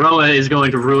 as Roa is going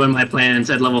to ruin my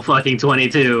plans at level fucking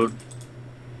 22.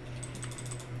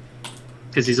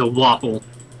 Because he's a waffle.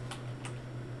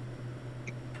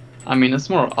 I mean, it's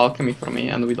more alchemy for me,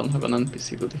 and we don't have an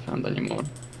NPC to defend anymore.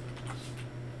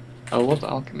 Oh, what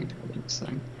alchemy are you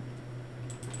saying?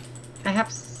 I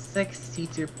have 6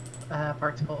 C2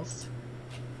 particles.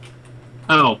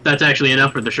 Oh, that's actually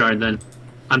enough for the shard then.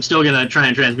 I'm still gonna try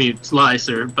and transmute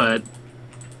Slicer, but...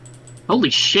 Holy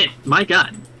shit, my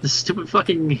god. The stupid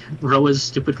fucking... Roa's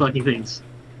stupid fucking things.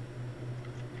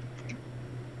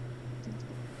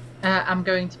 I'm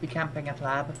going to be camping at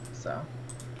lab, so...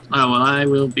 Oh, well, I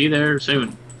will be there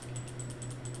soon.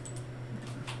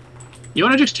 You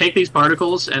wanna just take these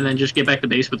particles and then just get back to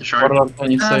base with the shard? What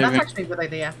can you save that's me? actually a good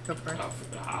idea. Go for it.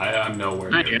 I'm nowhere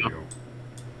near Thank you. you.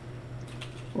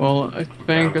 Well, I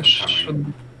think I should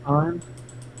be fine.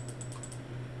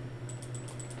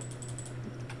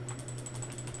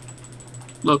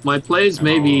 Look, my plays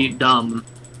may be dumb,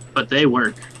 but they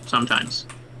work sometimes.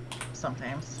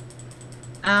 Sometimes.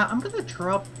 I'm gonna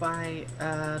drop by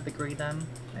the Greedling,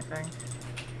 I think.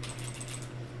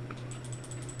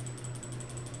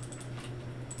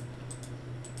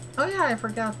 Oh yeah, I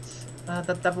forgot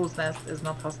that Devil's Nest is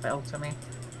not hostile to me.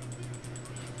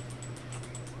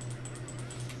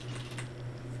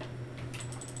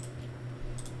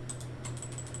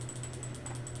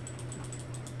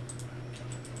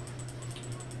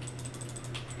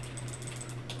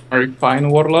 Are you fine,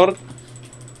 Warlord?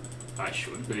 I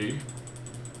should be.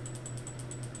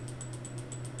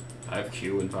 I have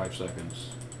Q in 5 seconds.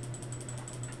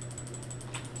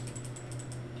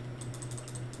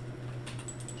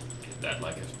 Did that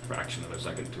like a fraction of a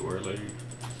second too early.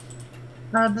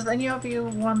 Does any of you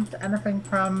want anything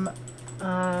from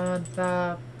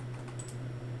the...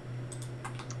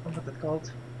 what's it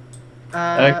called?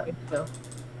 Bill.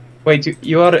 Wait,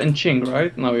 you are in Ching,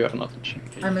 right? No, you are not in Ching.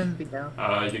 I'm in Bill.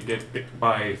 You get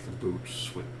by the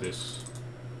boots with this.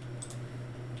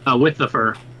 with the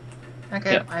fur.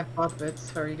 Okay, Yeah. I bought bits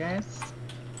for you guys.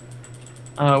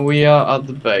 We are at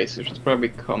the base. You should probably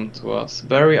come to us.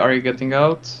 Barry, are you getting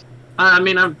out? I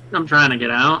mean, I'm trying to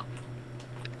get out.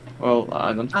 Well,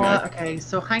 I don't care. Okay,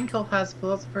 so Heinkel has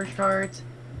Philosopher Shard.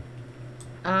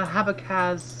 Havoc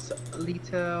has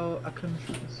Leto,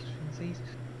 Accomplishments.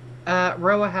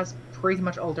 Roa has pretty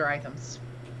much older items.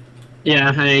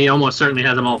 Yeah, he almost certainly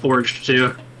has them all forged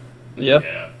too. Yep.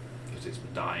 Yeah, because he's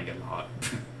been dying a lot.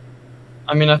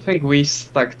 I mean, I think we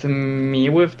stacked me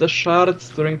with the shards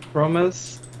during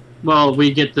Promise. Well,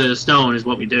 we get the stone is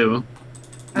what we do.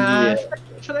 Yeah.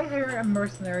 Should I hire a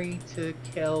mercenary to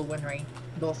kill Winry?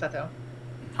 Dulceto?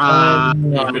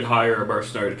 No. You could hire a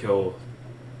mercenary to kill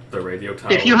the radio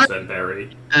tower If you and send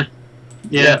Barry.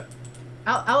 Yeah.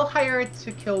 I'll hire it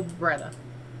to kill Breda.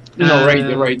 No,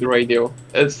 radio.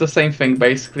 It's the same thing,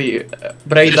 basically.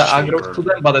 Breda Just aggroes cheaper. to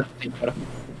them, but it's cheaper.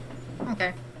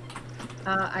 Okay.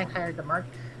 I hired the Mark.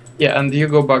 Yeah, and you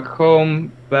go back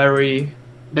home, Barry.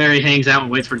 Barry hangs out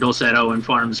and waits for Dulceto and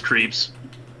farms creeps.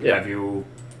 Yeah. Have you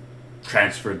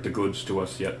transferred the goods to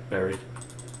us yet, Barry?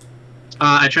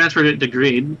 I transferred it to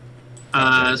Greed.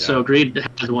 Okay, So yeah. Greed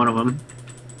has one of them.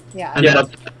 Yeah. And Yeah,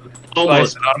 then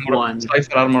almost one.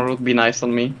 Slicer armor would be nice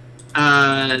on me.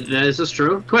 Is this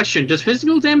true? Question: does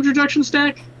physical damage reduction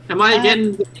stack? Am I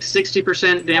getting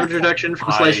 60% damage reduction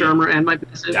from Slicer armor and my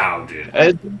passive? Doubt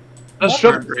it. Just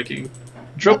drop, Heartbreaking.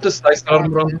 drop the slicer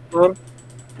armor on the floor.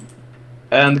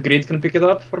 And Greed can pick it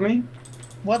up for me.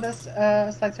 What does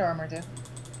Slicer Armor do?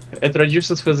 It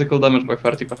reduces physical damage by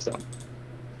 30%.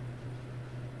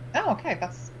 Oh, okay,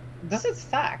 that's... Does it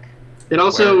stack? It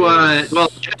also, Where is-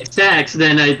 well, if it stacks,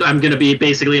 then I'm going to be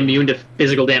basically immune to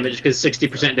physical damage because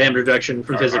 60% damage reduction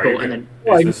from Are physical, you and then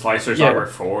gonna- Is the slicer's yeah. armor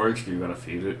forged? Are you gonna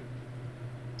feed it?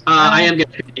 I am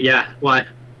going to, yeah, why?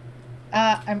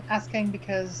 I'm asking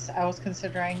because I was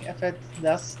considering if it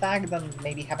does stack, then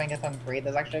maybe having it on Greed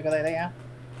is actually a good idea.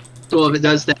 Well, if it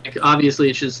does stack, obviously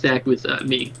it should stack with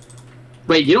me.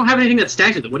 Wait, you don't have anything that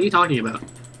stacks with it. What are you talking about?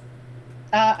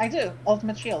 I do.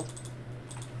 Ultimate Shield.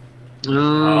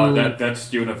 Oh,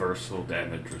 That's universal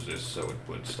damage resist, so it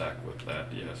would stack with that,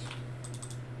 yes.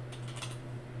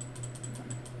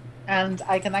 And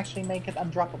I can actually make it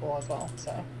undroppable as well,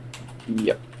 so...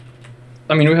 Yep.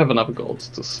 I mean, we have enough gold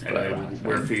to And spare. then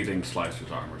we're feeding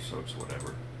Slicer's armor, so it's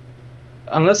whatever.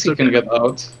 Unless you can Okay. get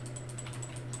out.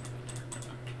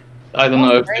 I don't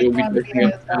know if Great you'll be one taking here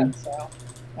it. is done, so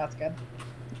that's good.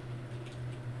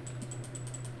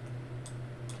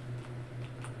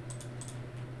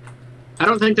 I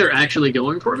don't think they're actually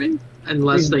going for me,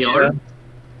 unless they Yeah.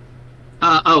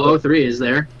 are. Oh, 03 is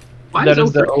there. Why That is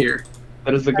is the 03 here?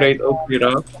 That is the great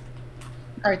Opera.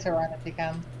 Try to run if you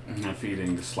can. I'm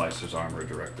feeding the Slicer's armor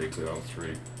directly to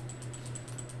L3.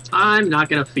 I'm not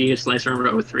going to feed a Slicer armor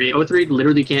 03. 03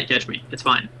 literally can't catch me. It's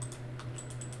fine.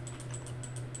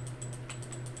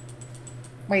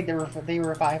 Wait, they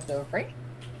revived the free?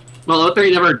 Well,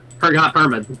 03 never got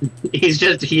permit. He's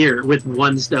just here with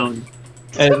one stone.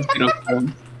 And zero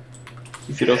stone.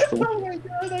 Zero stone. Oh my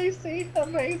god, I see.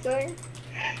 Amazing.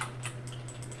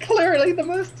 Clearly the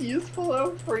most useful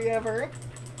of free ever.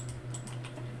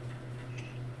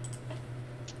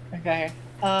 Okay.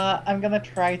 I'm gonna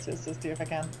try to assist you if I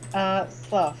can.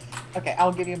 Sloth. Okay,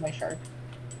 I'll give you my shard.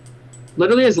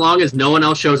 Literally, as long as no one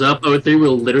else shows up, 03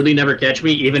 will literally never catch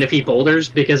me, even if he boulders,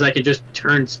 because I can just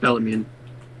turn spell immune.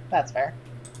 That's fair.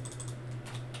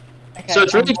 Okay, So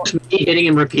it's really just me hitting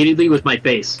him repeatedly with my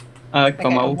face.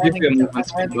 Come on, I'll give you a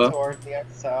movement I'm running speed. towards you,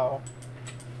 so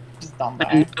just don't die.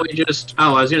 And we just...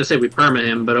 Oh, I was going to say we perma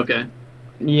him, but okay.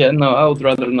 Yeah, no, I would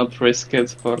rather not risk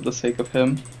it for the sake of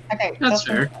him. Okay, That's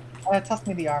toss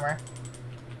me the armor.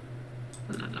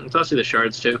 I'll toss you the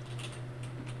shards, too.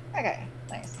 Okay,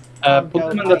 nice.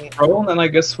 Put him in the throne, and I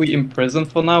guess we imprison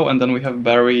for now, and then we have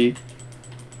Barry.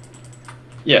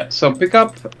 Yeah, so pick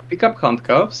up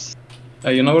handcuffs.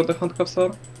 You know where the handcuffs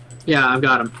are? Yeah, I've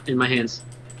got him in my hands.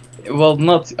 Well,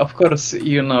 not, of course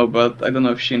you know, but I don't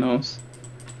know if she knows.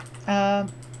 Oh,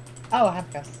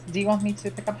 handcuffs. Do you want me to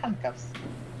pick up handcuffs?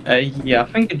 Yeah, I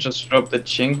think it just dropped the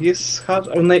Chinggis hat,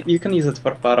 or no, you can use it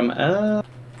for farm.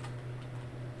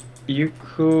 You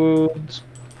could...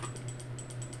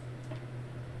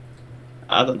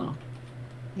 I don't know.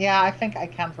 Yeah, I think I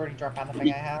can't really drop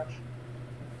anything I have.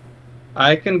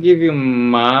 I can give you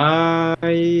my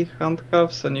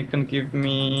handcuffs, and you can give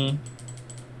me...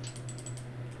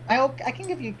 I can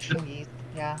give you chingies.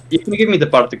 Yeah. You can give me the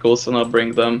particles, and I'll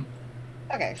bring them.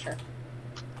 Okay, sure.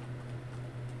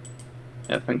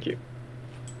 Yeah, thank you.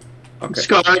 Okay.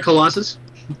 Scar Colossus.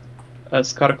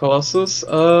 Scar Colossus.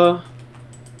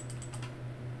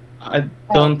 I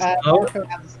don't know. Marcoh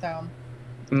has a stone.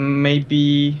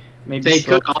 Maybe They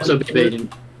could Sloth also be can do it.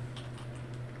 baited.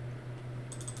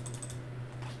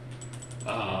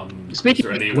 Is Speaking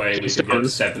there any of way we could get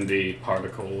stones- 70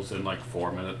 particles in like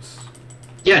 4 minutes?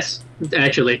 Yes,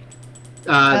 actually.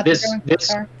 That's going This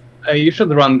so far. You should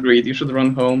run Greed, you should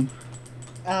run home.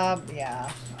 Yeah,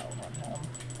 I'll run home.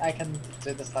 I can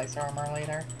do the slicer armor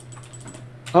later.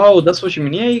 Oh, that's what you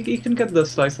mean. Yeah, you can get the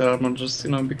slicer armor, just,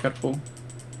 you know, be careful.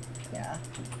 Yeah.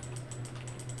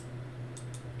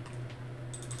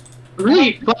 I'm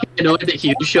really fucking annoyed that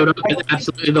Hughes showed up at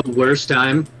absolutely the worst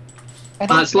time. I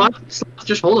don't Sloth,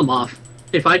 just hold him off.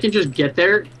 If I can just get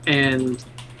there and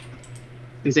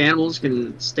these animals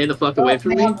can stay the fuck away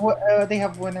from me. They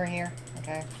have winner here.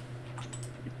 Okay.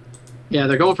 Yeah,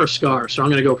 they're going for Scar, so I'm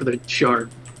gonna go for the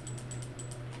shard.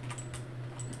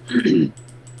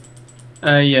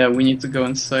 Yeah, we need to go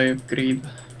and save Greed.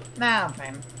 Nah, I'm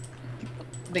fine.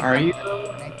 They Are can't you?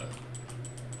 do me.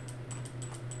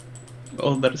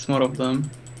 Oh, there's more of them.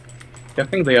 I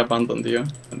think they abandoned you,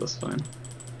 and that's fine.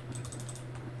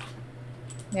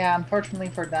 Yeah, unfortunately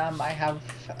for them, I have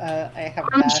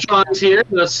Armstrong's here,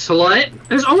 the slut.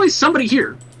 There's always somebody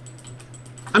here.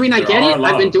 I mean, I There get are it. a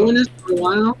lot I've been of doing them. this for a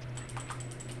while.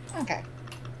 Okay.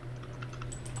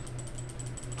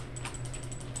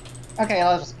 Okay,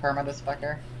 I'll just perma this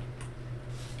fucker.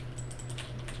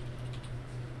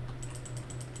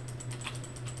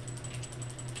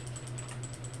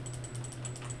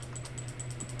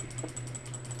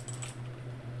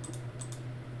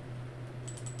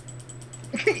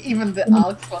 Even the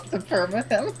Alex wants to perma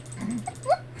him.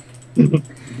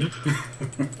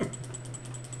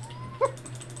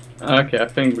 Okay, I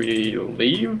think we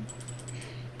leave.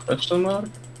 Question mark?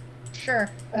 Sure.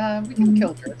 We can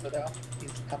kill Jerso though.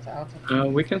 He's cut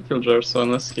out. We can kill Jerso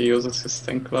unless he uses his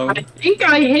stink I cloud. think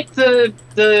I hit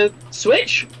the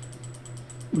switch,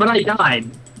 but I died.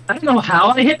 I don't know how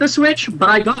I hit the switch, but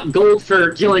I got gold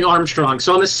for killing Armstrong,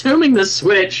 so I'm assuming the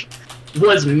switch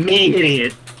was me hitting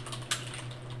it.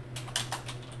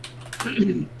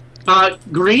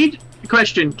 Greed,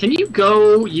 question. Can you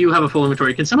go? You have a full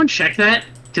inventory. Can someone check that?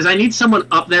 Because I need someone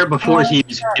up there before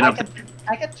he's Sure, get up there.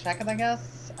 I could check it, I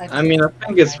guess. I mean, I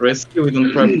think it's risky, we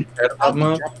don't probably care I'll that be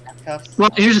much. dropping handcuffs. Well,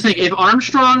 here's the thing. If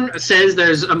Armstrong says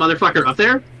there's a motherfucker up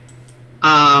there,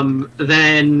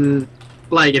 then,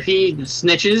 like, if he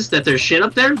snitches that there's shit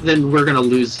up there, then we're gonna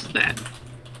lose that.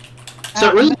 So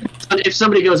it really depends on if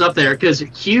somebody goes up there, because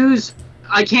Hughes,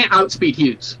 I can't outspeed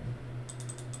Hughes.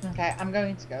 Okay, I'm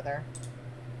going to go there.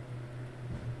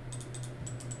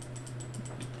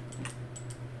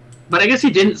 But I guess he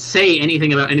didn't say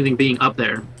anything about anything being up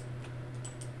there.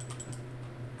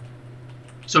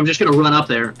 So I'm just gonna run up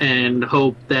there and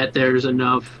hope that there's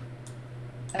enough.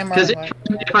 Because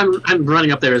if I'm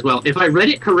running up there as well, if I read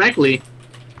it correctly,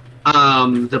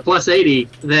 the plus 80,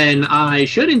 then I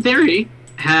should, in theory,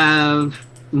 have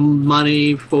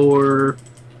money for.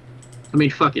 I mean,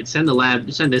 fuck it. Send the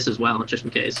lab. Send this as well, just in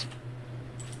case.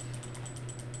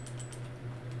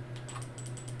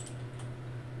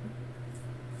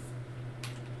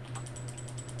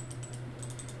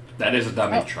 That is a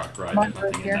dummy Oh, truck, right? There's Marco's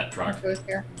nothing in here. that truck. Marco's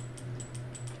here.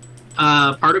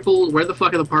 Particle. Where the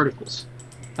fuck are the particles?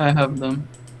 I have them.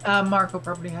 Marcoh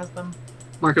probably has them.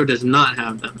 Marcoh does not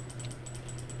have them.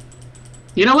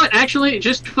 You know what? Actually,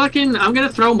 just fucking. I'm gonna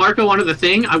throw Marcoh onto the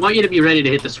thing. I want you to be ready to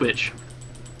hit the switch.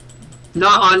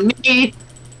 Not on me.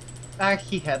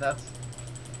 He had it.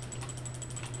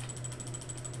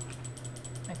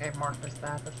 Okay, Marco's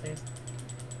that at least.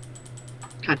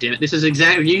 God damn it! This is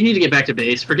exactly. You need to get back to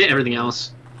base. Forget everything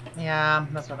else. Yeah,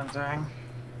 that's what I'm doing.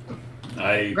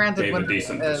 I Granted, gave a when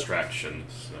decent it is- distraction,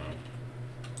 so.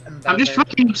 And I'm just then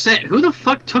fucking upset. Who the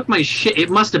fuck took my shit? It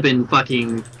must have been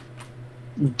fucking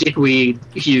dickweed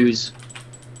Hughes.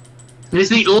 He's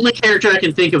the only character I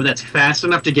can think of that's fast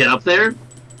enough to get up there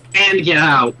and get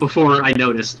out before I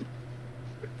noticed.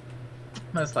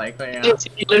 most likely, yeah. It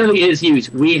literally is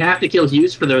Hughes. We have to kill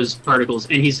Hughes for those particles,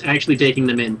 and he's actually taking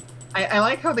them in. I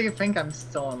like how they think I'm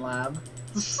still in lab.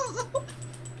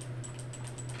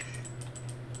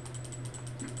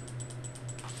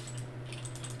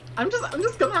 I'm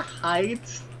just gonna hide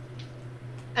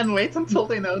and wait until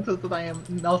they notice that I am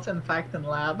not in fact in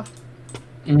lab.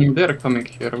 They're coming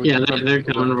here. We Yeah, can they're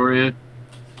probably- coming for you.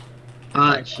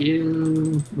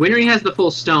 Winry has the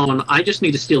full stone. I just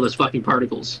need to steal those fucking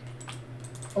particles.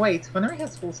 Wait, Winry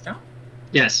has full stone?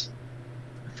 Yes.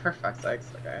 For fuck's sakes,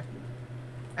 okay.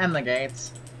 And the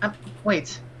gates.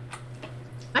 Wait.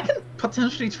 I can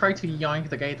potentially try to yoink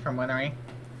the gate from Winry.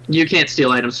 You can't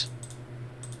steal items.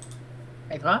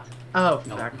 Wait, what? Oh,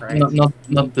 No. fuck, right.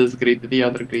 Not this greed, the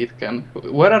other greed can.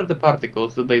 Where are the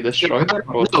particles? Did they destroy them?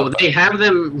 Or No, they have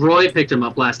them. Roy picked them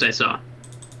up last I saw.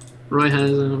 Roy has.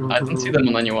 I don't see them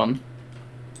on anyone.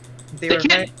 They They were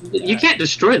can't. You can't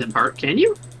destroy them, Bart. Can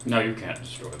you? No, you can't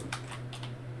destroy them.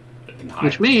 They can hide.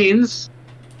 Which means,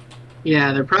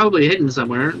 yeah, they're probably hidden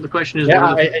somewhere. The question is,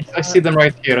 Yeah, where I see them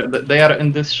right here. They are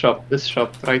in this shop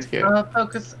right here.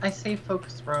 focus. I say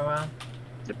focus, Roa.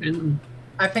 the...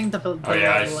 I think the Oh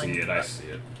yeah, I leveling- see it. I see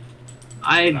it.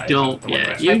 I don't. the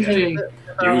Yeah, one usually.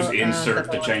 Use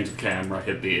insert to change the camera.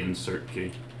 Hit the insert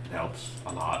key. It helps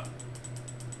a lot.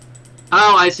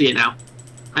 Oh, I see it now.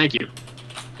 Thank you.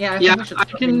 Yeah, Yeah, we should I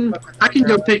can. focus I can on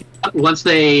go the- pick up once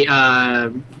they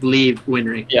leave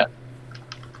Winry.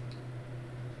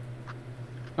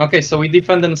 Okay, so we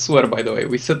defend in sewer, by the way.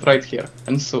 We sit right here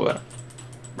in sewer.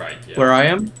 Right. Yeah. Where I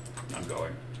am, I'm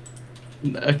going.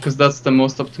 because that's the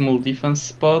most optimal defense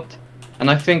spot. And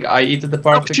I think I eat the Oh,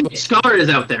 particles. Scar is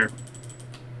out there.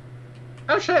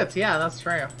 Oh shit! Yeah, that's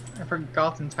true. I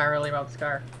forgot entirely about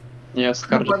Scar. Yeah,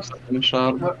 Scar just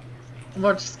shard.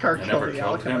 Watch Scar I kill never the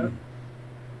killed Alchemist.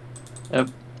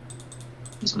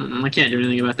 him. I can't do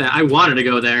anything about that. I wanted to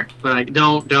go there, but I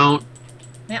don't.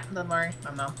 Yeah, don't worry.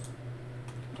 I'm not.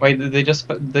 Wait, they just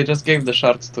gave the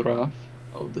shards to Raph.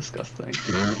 Oh, disgusting.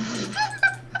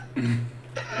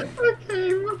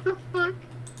 Okay, what the fuck?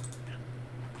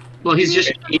 Well, he's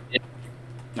just.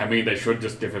 I mean, they should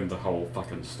just give him the whole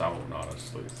fucking stone,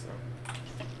 honestly. So.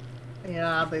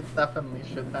 Yeah, they definitely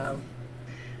should have.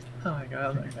 Oh my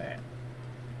god, okay.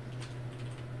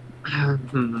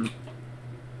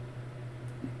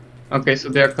 Okay, so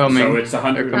they're coming. So it's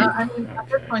 100. I mean,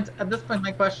 Okay. at this point,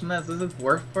 my question is it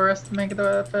worth for us to make it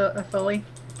a Philly?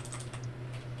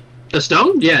 The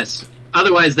stone? Yes.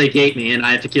 Otherwise, they gate me, and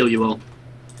I have to kill you all.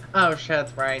 Oh shit,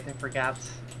 right, I forgot.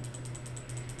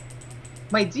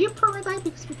 Wait, do you perma-die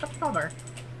because we have cover?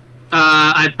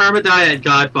 I perma-die at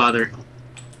Godfather.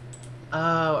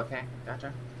 Oh, okay,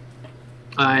 gotcha.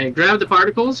 I grabbed the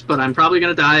particles, but I'm probably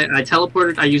gonna die. I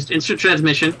teleported. I used instant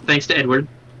transmission, thanks to Edward.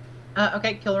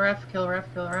 Okay, kill ref. They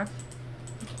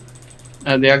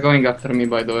are going after me,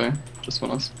 by the way. Just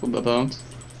wanna put that out.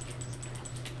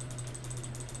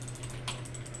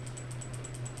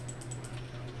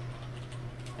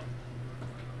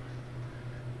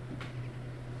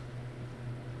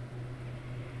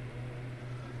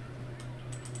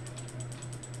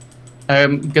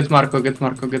 Get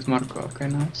Marcoh. Okay,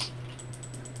 nice.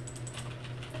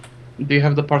 Do you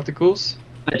have the particles?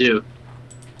 I do.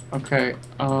 Okay,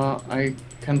 I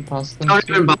can pass them Don't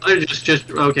to even you. bother. Just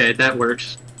okay. That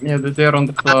works. Yeah, they're on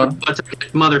the floor.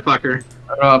 Motherfucker.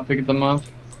 Pick them up.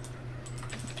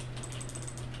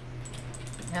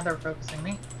 Yeah, they're focusing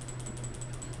me.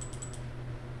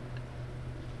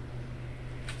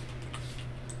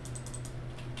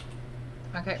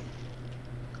 Okay.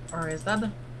 Or is that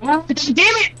the... Damn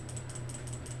it!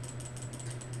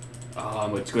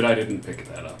 It's good I didn't pick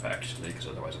that up, actually, because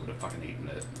otherwise I would have fucking eaten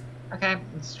it. Okay,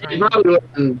 let's try. It probably would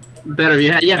have been better.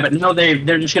 Yeah, but no,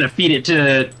 they're just gonna feed it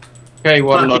to. Okay,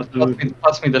 Warlord, Fuck.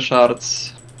 pass me the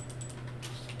shards.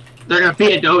 They're gonna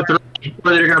feed it to O3,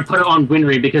 or they're gonna put it on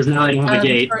Winry because now they don't have a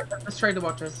gate. Destroy the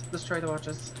watches. Destroy the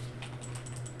watches.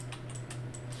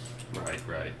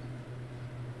 Right.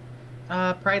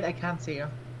 Pride, I can't see you.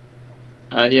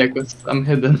 Yeah, because I'm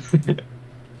hidden.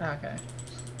 Okay.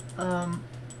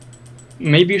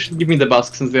 Maybe you should give me the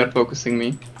busk since they are focusing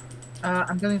me.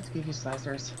 I'm going to give you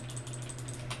slicers.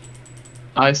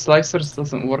 Slicers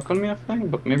doesn't work on me, I think,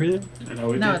 but maybe.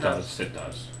 No, it No, it does. It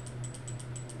does.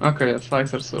 Okay,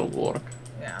 slicers will work.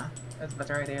 Yeah, it's a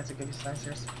better idea to give you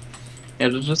slicers. Yeah,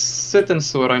 just sit in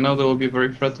sewer. I know they will be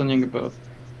very threatening, but.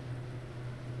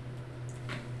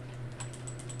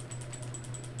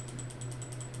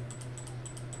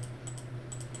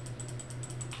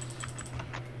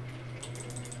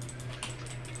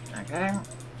 Okay.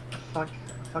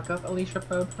 Fuck up, Alicia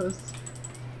Popos.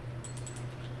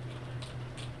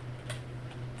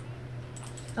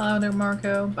 Hello there,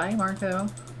 Marcoh. Bye, Marcoh.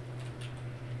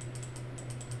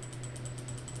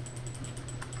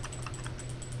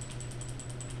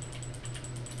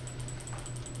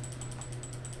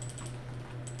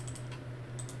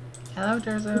 Hello,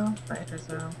 Jerso. Bye,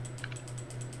 Jerso.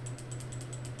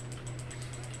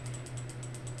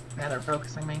 Yeah, they're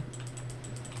focusing me.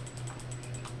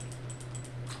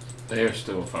 They are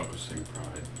still focusing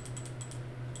Pride.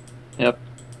 Yep.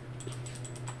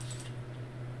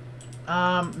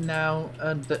 No.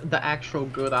 The actual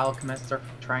good alchemists are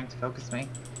trying to focus me.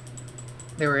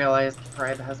 They realized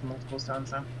Pride has multiple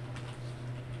stones now.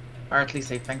 Or at least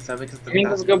they think so, because I mean,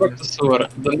 let's go back to sewer.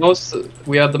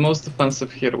 We are the most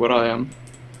defensive here where I am.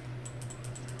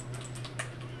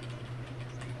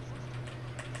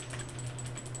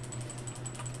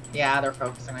 Yeah, they're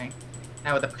focusing me.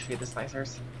 I would appreciate the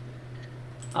slicers.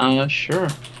 Sure.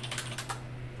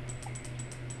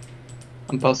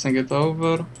 I'm passing it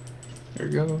over. Here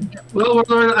you go. Well,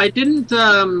 Warlord, I didn't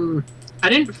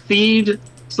feed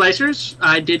slicers.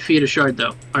 I did feed a shard,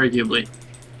 though, arguably.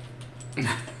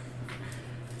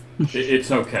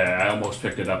 It's okay. I almost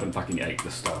picked it up and fucking ate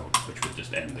the stone, which would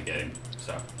just end the game.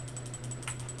 So.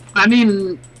 I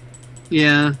mean,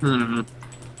 yeah, I don't know.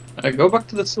 Go back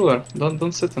to the sewer.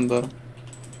 Don't sit in there.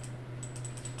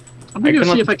 I'm gonna go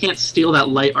see if I can't steal that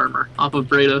light armor off of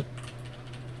Breda.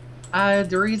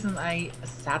 The reason I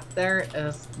sat there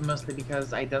is mostly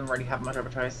because I didn't really have much of a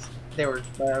choice. They were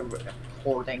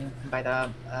hoarding by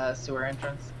the sewer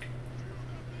entrance.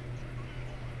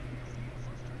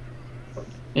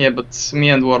 Yeah, but me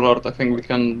and Warlord, I think we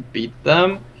can beat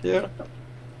them here.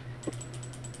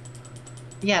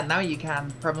 Yeah, now you can.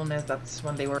 Problem is that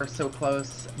when they were so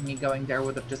close, me going there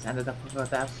would have just ended up with a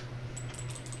death.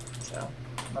 So,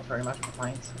 not very much of a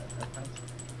point at that point.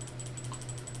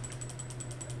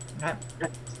 Okay,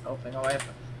 opening away.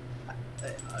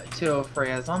 203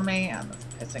 is on me, and it's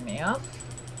pissing me off.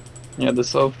 Yeah,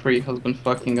 this 03 has been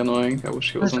fucking annoying. I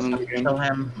wish he wasn't in the game. Kill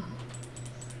him.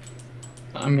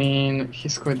 I mean,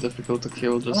 he's quite difficult to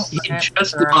kill. Just He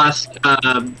just lost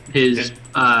his.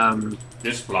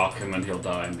 Just block him and he'll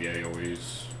die in the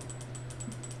AoEs.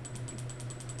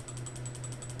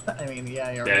 I mean,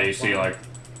 yeah, you're Yeah, you see, like,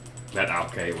 that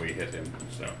AoE hit him,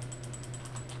 so.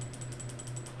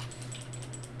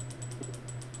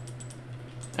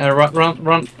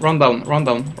 run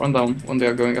down when they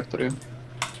are going after you.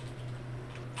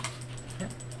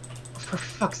 For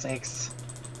fuck's sakes.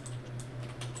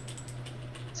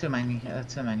 Too many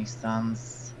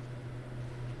stuns.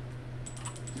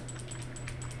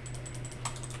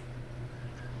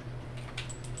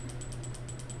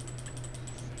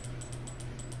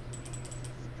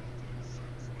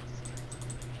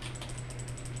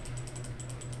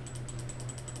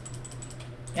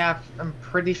 Yeah, I'm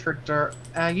pretty sure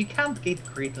you can't gate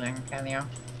Greedling, can you?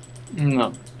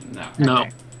 No. No.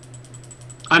 Okay.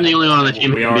 I'm the only one on the team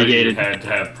who We can be already gated. had to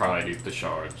have Pride the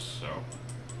shards, so.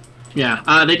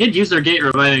 Yeah, they did use their gate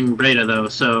reviving Breda, though,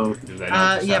 so Do they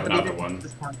not just yeah, have but they another didn't one?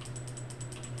 this time.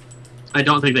 I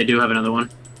don't think they do have another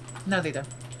one. No, they do.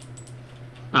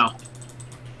 Oh.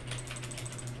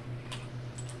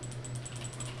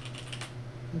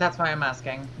 That's why I'm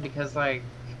asking, because, like,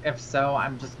 if so,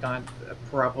 I'm just gonna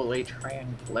probably try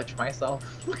and glitch myself.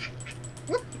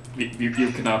 You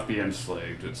cannot be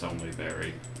enslaved, it's only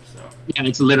Barry, so. Yeah,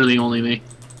 it's literally only me.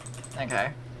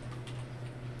 Okay.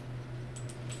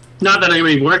 Not that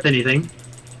anybody's worth anything.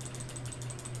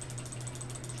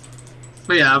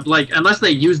 But yeah, like, unless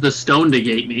they use the stone to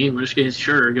gate me, in which case,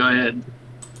 sure, go ahead.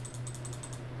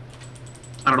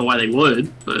 I don't know why they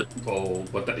would, but... Well,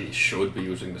 what that he should be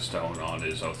using the stone on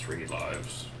is 03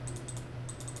 lives.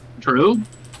 True.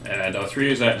 And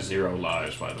 03 is at 0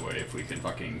 lives, by the way, if we can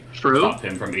fucking True. stop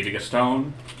him from eating a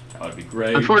stone. That would be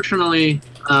great. Unfortunately,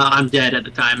 I'm dead at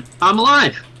the time. I'm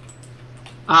alive!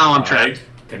 Oh, I'm trapped.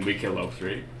 Can we kill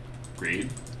 03?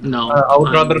 Greed? No. I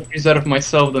would rather preserve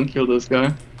myself than kill this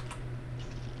guy.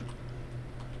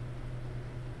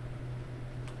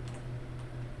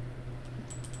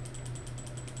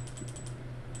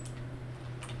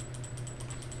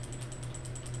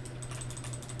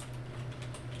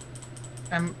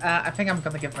 I think I'm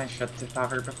gonna give my shit to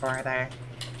Favre before I die.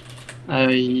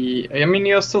 I mean,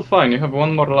 you're still fine. You have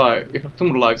one more life. You have 2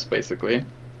 more lives, basically.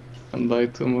 And die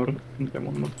 2 more. And then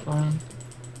 1 more time.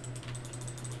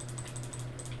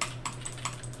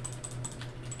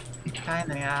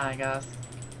 Kinda, yeah, I guess.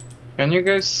 Can you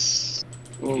guys...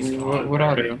 Where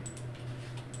are you?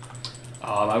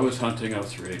 I was hunting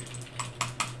 03.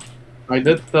 I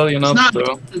did tell you not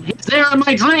to. It's there in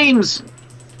my dreams!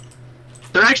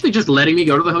 They're actually just letting me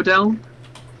go to the hotel?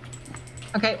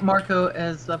 Okay, Marcoh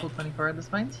is level 24 at this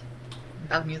point.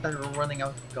 That means that we're running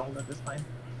out of gold at this point.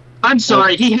 I'm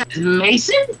sorry, he has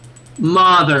Mason?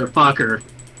 Motherfucker.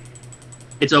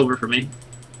 It's over for me.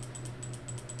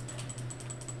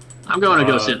 I'm going to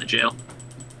go sit in the jail.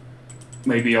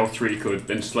 Maybe 03 could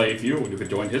enslave you and you could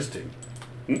join his team.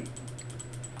 Hmm?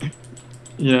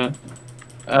 Yeah.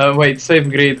 Wait, save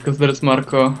Greed, because there's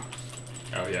Marcoh.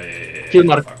 Oh, yeah. Kill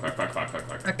Marcoh.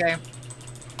 Fuck. Okay.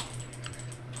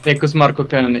 Yeah, because Marcoh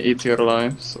can eat your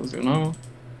lives, as you know.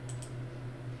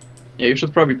 Yeah, you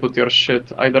should probably put your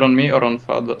shit either on me or on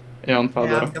Father. Yeah, on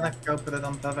Father. Yeah, I'm gonna go put it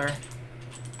on Favre.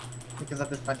 Because at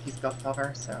this point he's got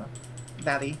Favre, so...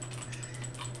 Daddy.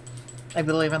 I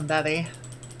believe in Daddy.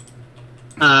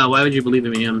 Why would you believe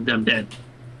in me? I'm dead.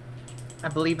 I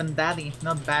believe in Daddy,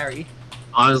 not Barry.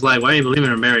 I was like, why are you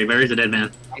believing in Mary? Mary's a dead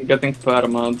man. I'm getting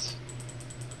permod.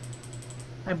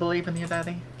 I believe in you,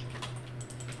 Daddy.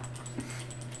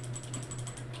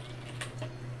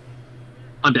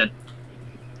 I'm dead.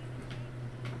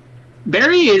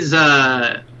 Barry is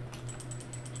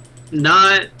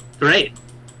not great.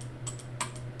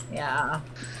 Yeah.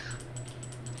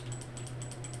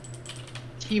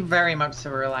 He very much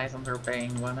relies on her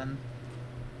paying women.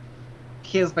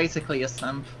 He is basically a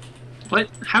simp. What?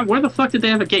 How? Where the fuck did they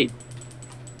have a gate?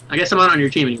 I guess I'm not on your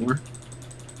team anymore.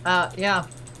 Yeah.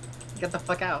 Get the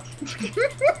fuck out.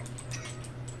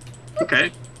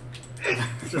 Okay.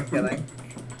 Just kidding.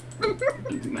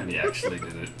 And he actually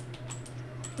did it.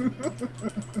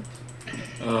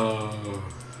 Oh.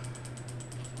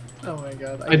 Oh my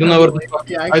god. I don't know where the fuck.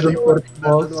 He I don't know where he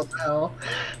was. What the hell?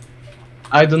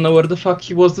 I don't know where the fuck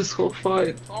he was this whole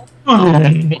fight.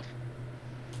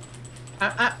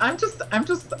 I'm just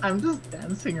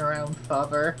dancing around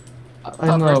Father.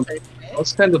 I know. I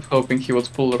was kind of hoping he would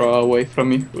pull Ra away from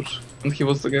me, and he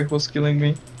was the guy who was killing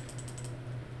me.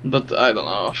 But I don't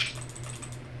know.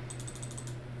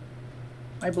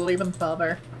 I believe in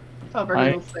Father. Father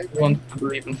I will save me. want to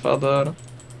believe in Father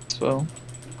as well.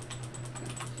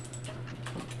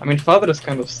 I mean, Father is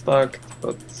kind of stuck,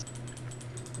 but...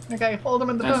 Okay, hold him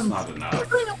in the That's fence. not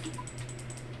enough.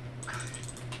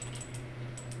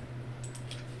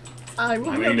 I I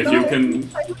mean, if you can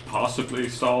possibly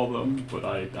stall them, but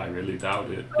I really doubt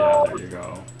it. Yeah, there you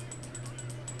go.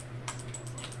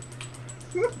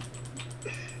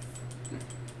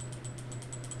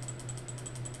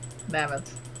 Damn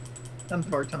it.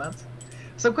 Unfortunate.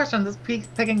 So question, does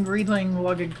picking Greedling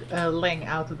log Ling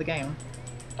out of the game?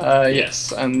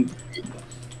 Yes, and...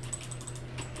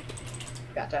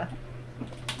 Gotcha.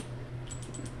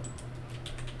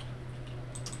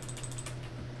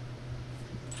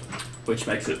 Which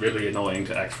makes it really annoying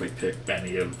to actually pick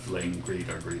any of Ling, Greed,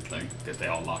 or Greedling, because they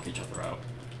all lock each other out.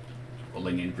 Well,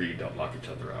 Ling and Greed don't lock each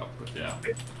other out, but yeah.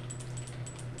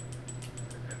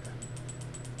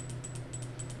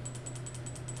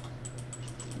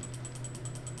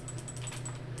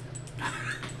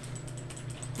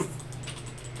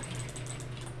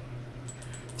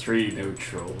 Three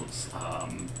neutrals,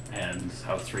 and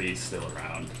how three is still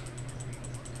around.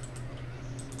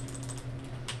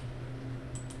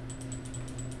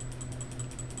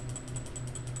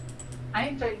 I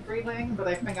enjoyed Greedling, but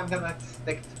I think I'm gonna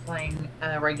stick to playing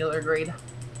regular Greed.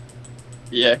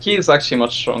 Yeah, he is actually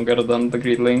much stronger than the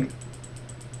Greedling.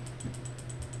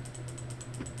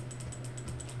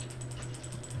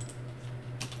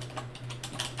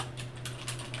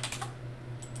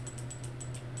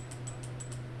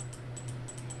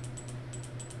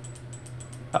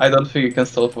 I don't think you can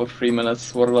stall for 3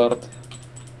 minutes, Warlord.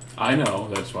 I know,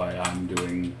 that's why I'm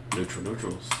doing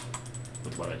neutrals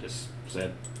with what I just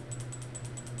said.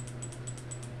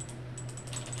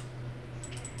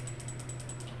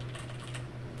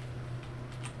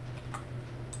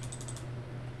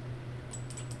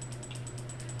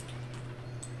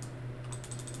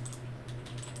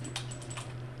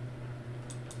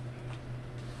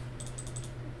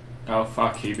 Oh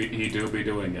fuck, he do be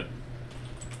doing it.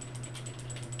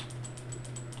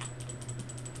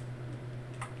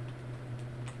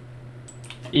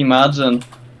 Imagine.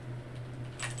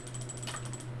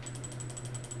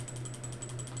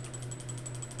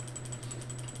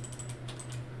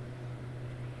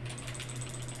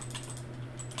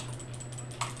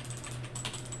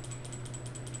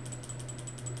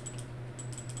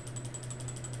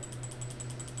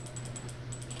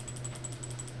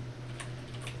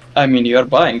 I mean, you're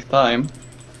buying time.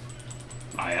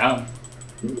 I am.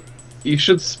 You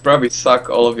should probably suck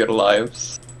all of your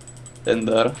lives in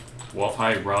there. Well, if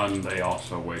I run, they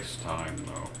also waste time,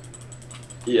 though.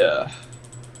 Yeah.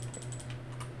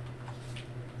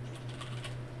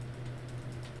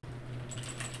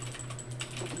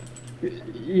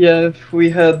 Yeah, if we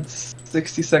had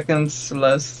 60 seconds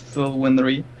less till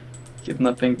Winry,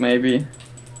 kidnapping maybe.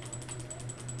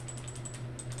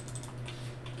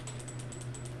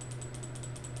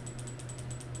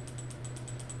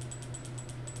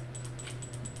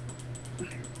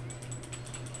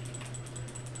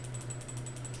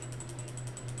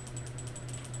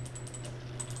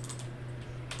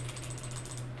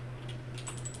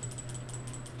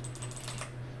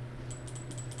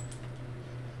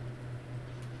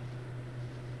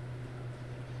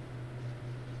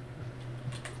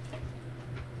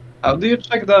 How do you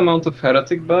check the amount of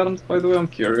heretic burned, by the way? I'm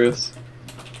curious.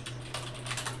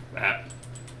 That.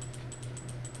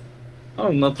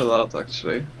 Oh, not a lot,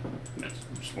 actually.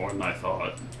 It's more than I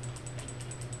thought.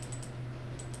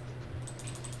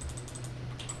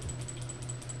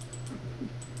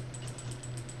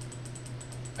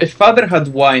 If Father had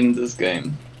wine this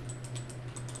game.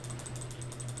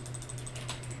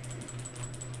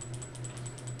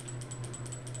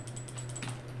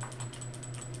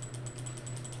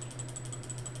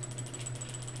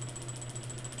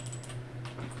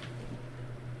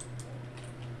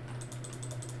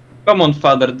 Come on,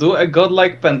 Father, do a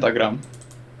godlike pentagram.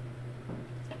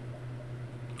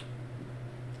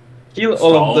 Kill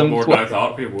all of them more than I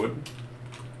thought we would.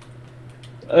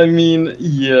 I mean,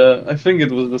 yeah, I think it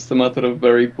was just a matter of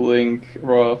Barry pulling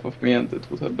Raw off of me and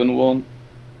it would have been won.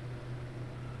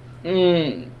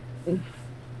 Well,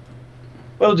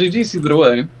 GG's either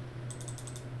way.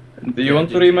 Do you want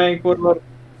to remake Warlord?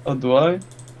 Or do I?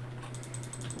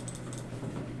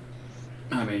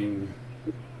 I mean,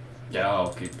 yeah,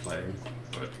 I'll keep playing,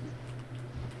 but...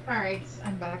 Alright,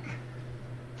 I'm back.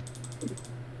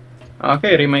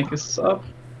 Okay, remake is up.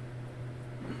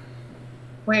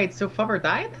 Wait, so Father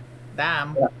died?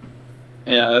 Damn.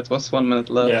 Yeah, it was 1 minute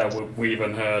left. Yeah, we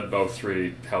even had both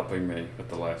three helping me at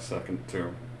the last second,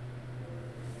 too.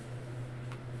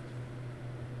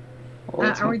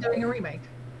 Are we doing a remake?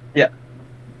 Yeah.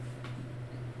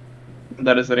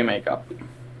 That is a remake up.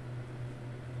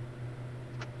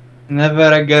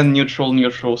 Never again neutral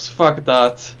neutrals. Fuck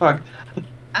that. Fuck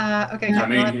that. Okay, I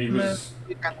mean, let's he move was...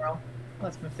 to general.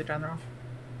 Let's move to general.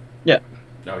 Yeah.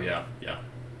 Oh, yeah, yeah.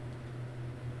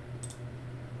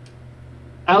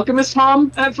 Alchemist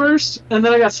Hom at first, and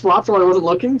then I got swapped while I wasn't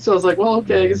looking, so I was like, well,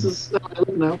 okay, I guess this is how I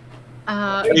look now.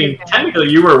 I mean, technically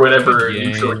you were whatever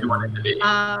neutral you wanted to be.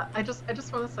 I just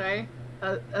want to say,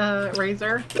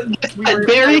 Razor.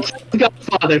 Barry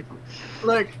Godfather.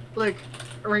 Look,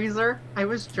 Razor. I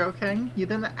was joking. You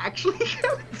didn't actually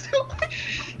go into it.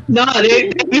 No,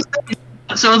 dude.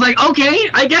 So I was like, okay,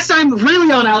 I guess I'm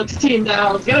really on Alex's team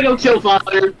now. It's gonna go kill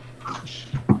Father.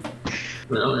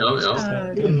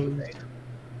 No.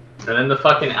 And then the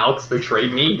fucking Alks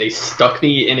betrayed me. They stuck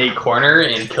me in a corner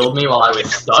and killed me while I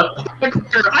was stuck.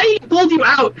 I pulled you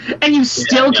out, and you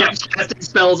still kept casting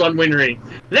spells on Winry.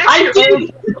 I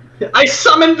did! I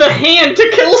summoned the hand to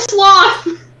kill Sloth!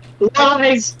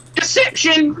 Lies!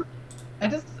 Deception! I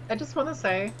just want to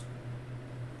say,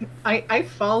 I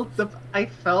felt the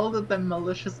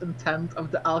malicious intent of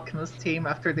the Alchemist team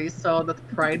after they saw that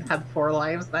Pride had 4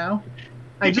 lives now.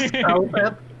 I just felt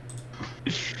it.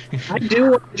 I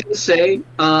do want to just say,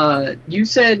 you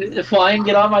said fine,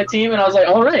 get on my team, and I was like,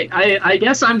 alright, I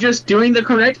guess I'm just doing the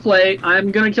correct play.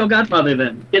 I'm gonna kill Godfather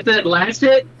then. Get that last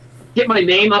hit, get my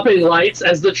name up in lights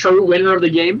as the true winner of the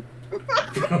game.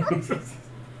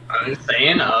 I'm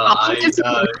saying,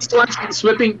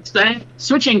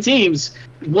 switching teams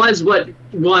was what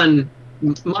won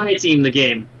my team the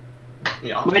game.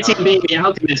 Yeah, my team being the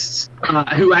Alchemists,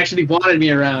 who actually wanted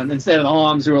me around instead of the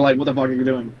Homs who were like, what the fuck are you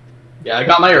doing? Yeah, I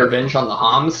got my revenge on the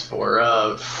Homs for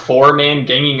 4-man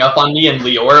ganging up on me in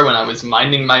Lior when I was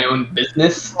minding my own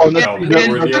business. Oh, no, that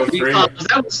were the 03.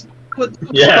 That was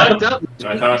yeah. fucked up.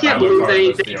 I thought can't Havoc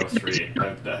believe was the 03.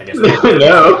 I guess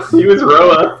no, he was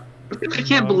Roa. I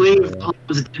can't believe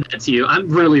Homs did that to you. I'm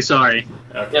really sorry.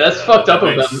 Okay, yeah, that's fucked up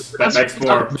of them. That makes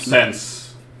more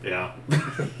sense. Yeah.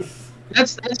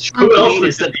 That's true. Who else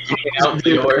is that hanging out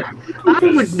in Lior? I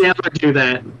would never do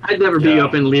that. I'd never be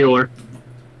up in Lior.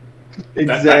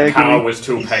 Exactly. That cow was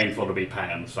too painful to be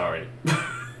panned, sorry.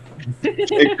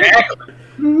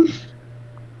 Exactly.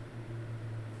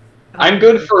 I'm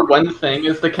good for one thing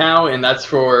as the cow, and that's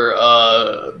for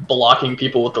blocking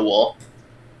people with the wall.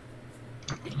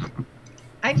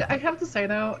 I have to say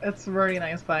though, it's really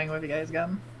nice playing with you guys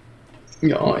again.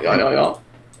 Yeah.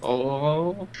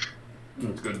 Oh.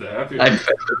 It's good to have you. I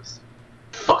fed those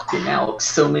fucking Alex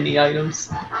so many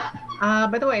items.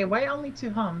 By the way, why only 2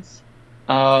 Homs?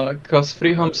 Because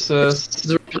 3 Homs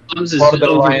is Homs is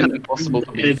borderline impossible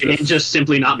to beat. It's just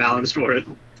simply not balanced for it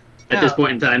at this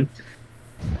point in time.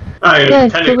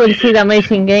 Yes, you will see the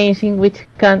amazing games in which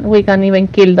we can even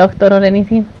kill Doctor or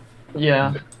anything.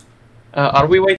 Yeah. Are we waiting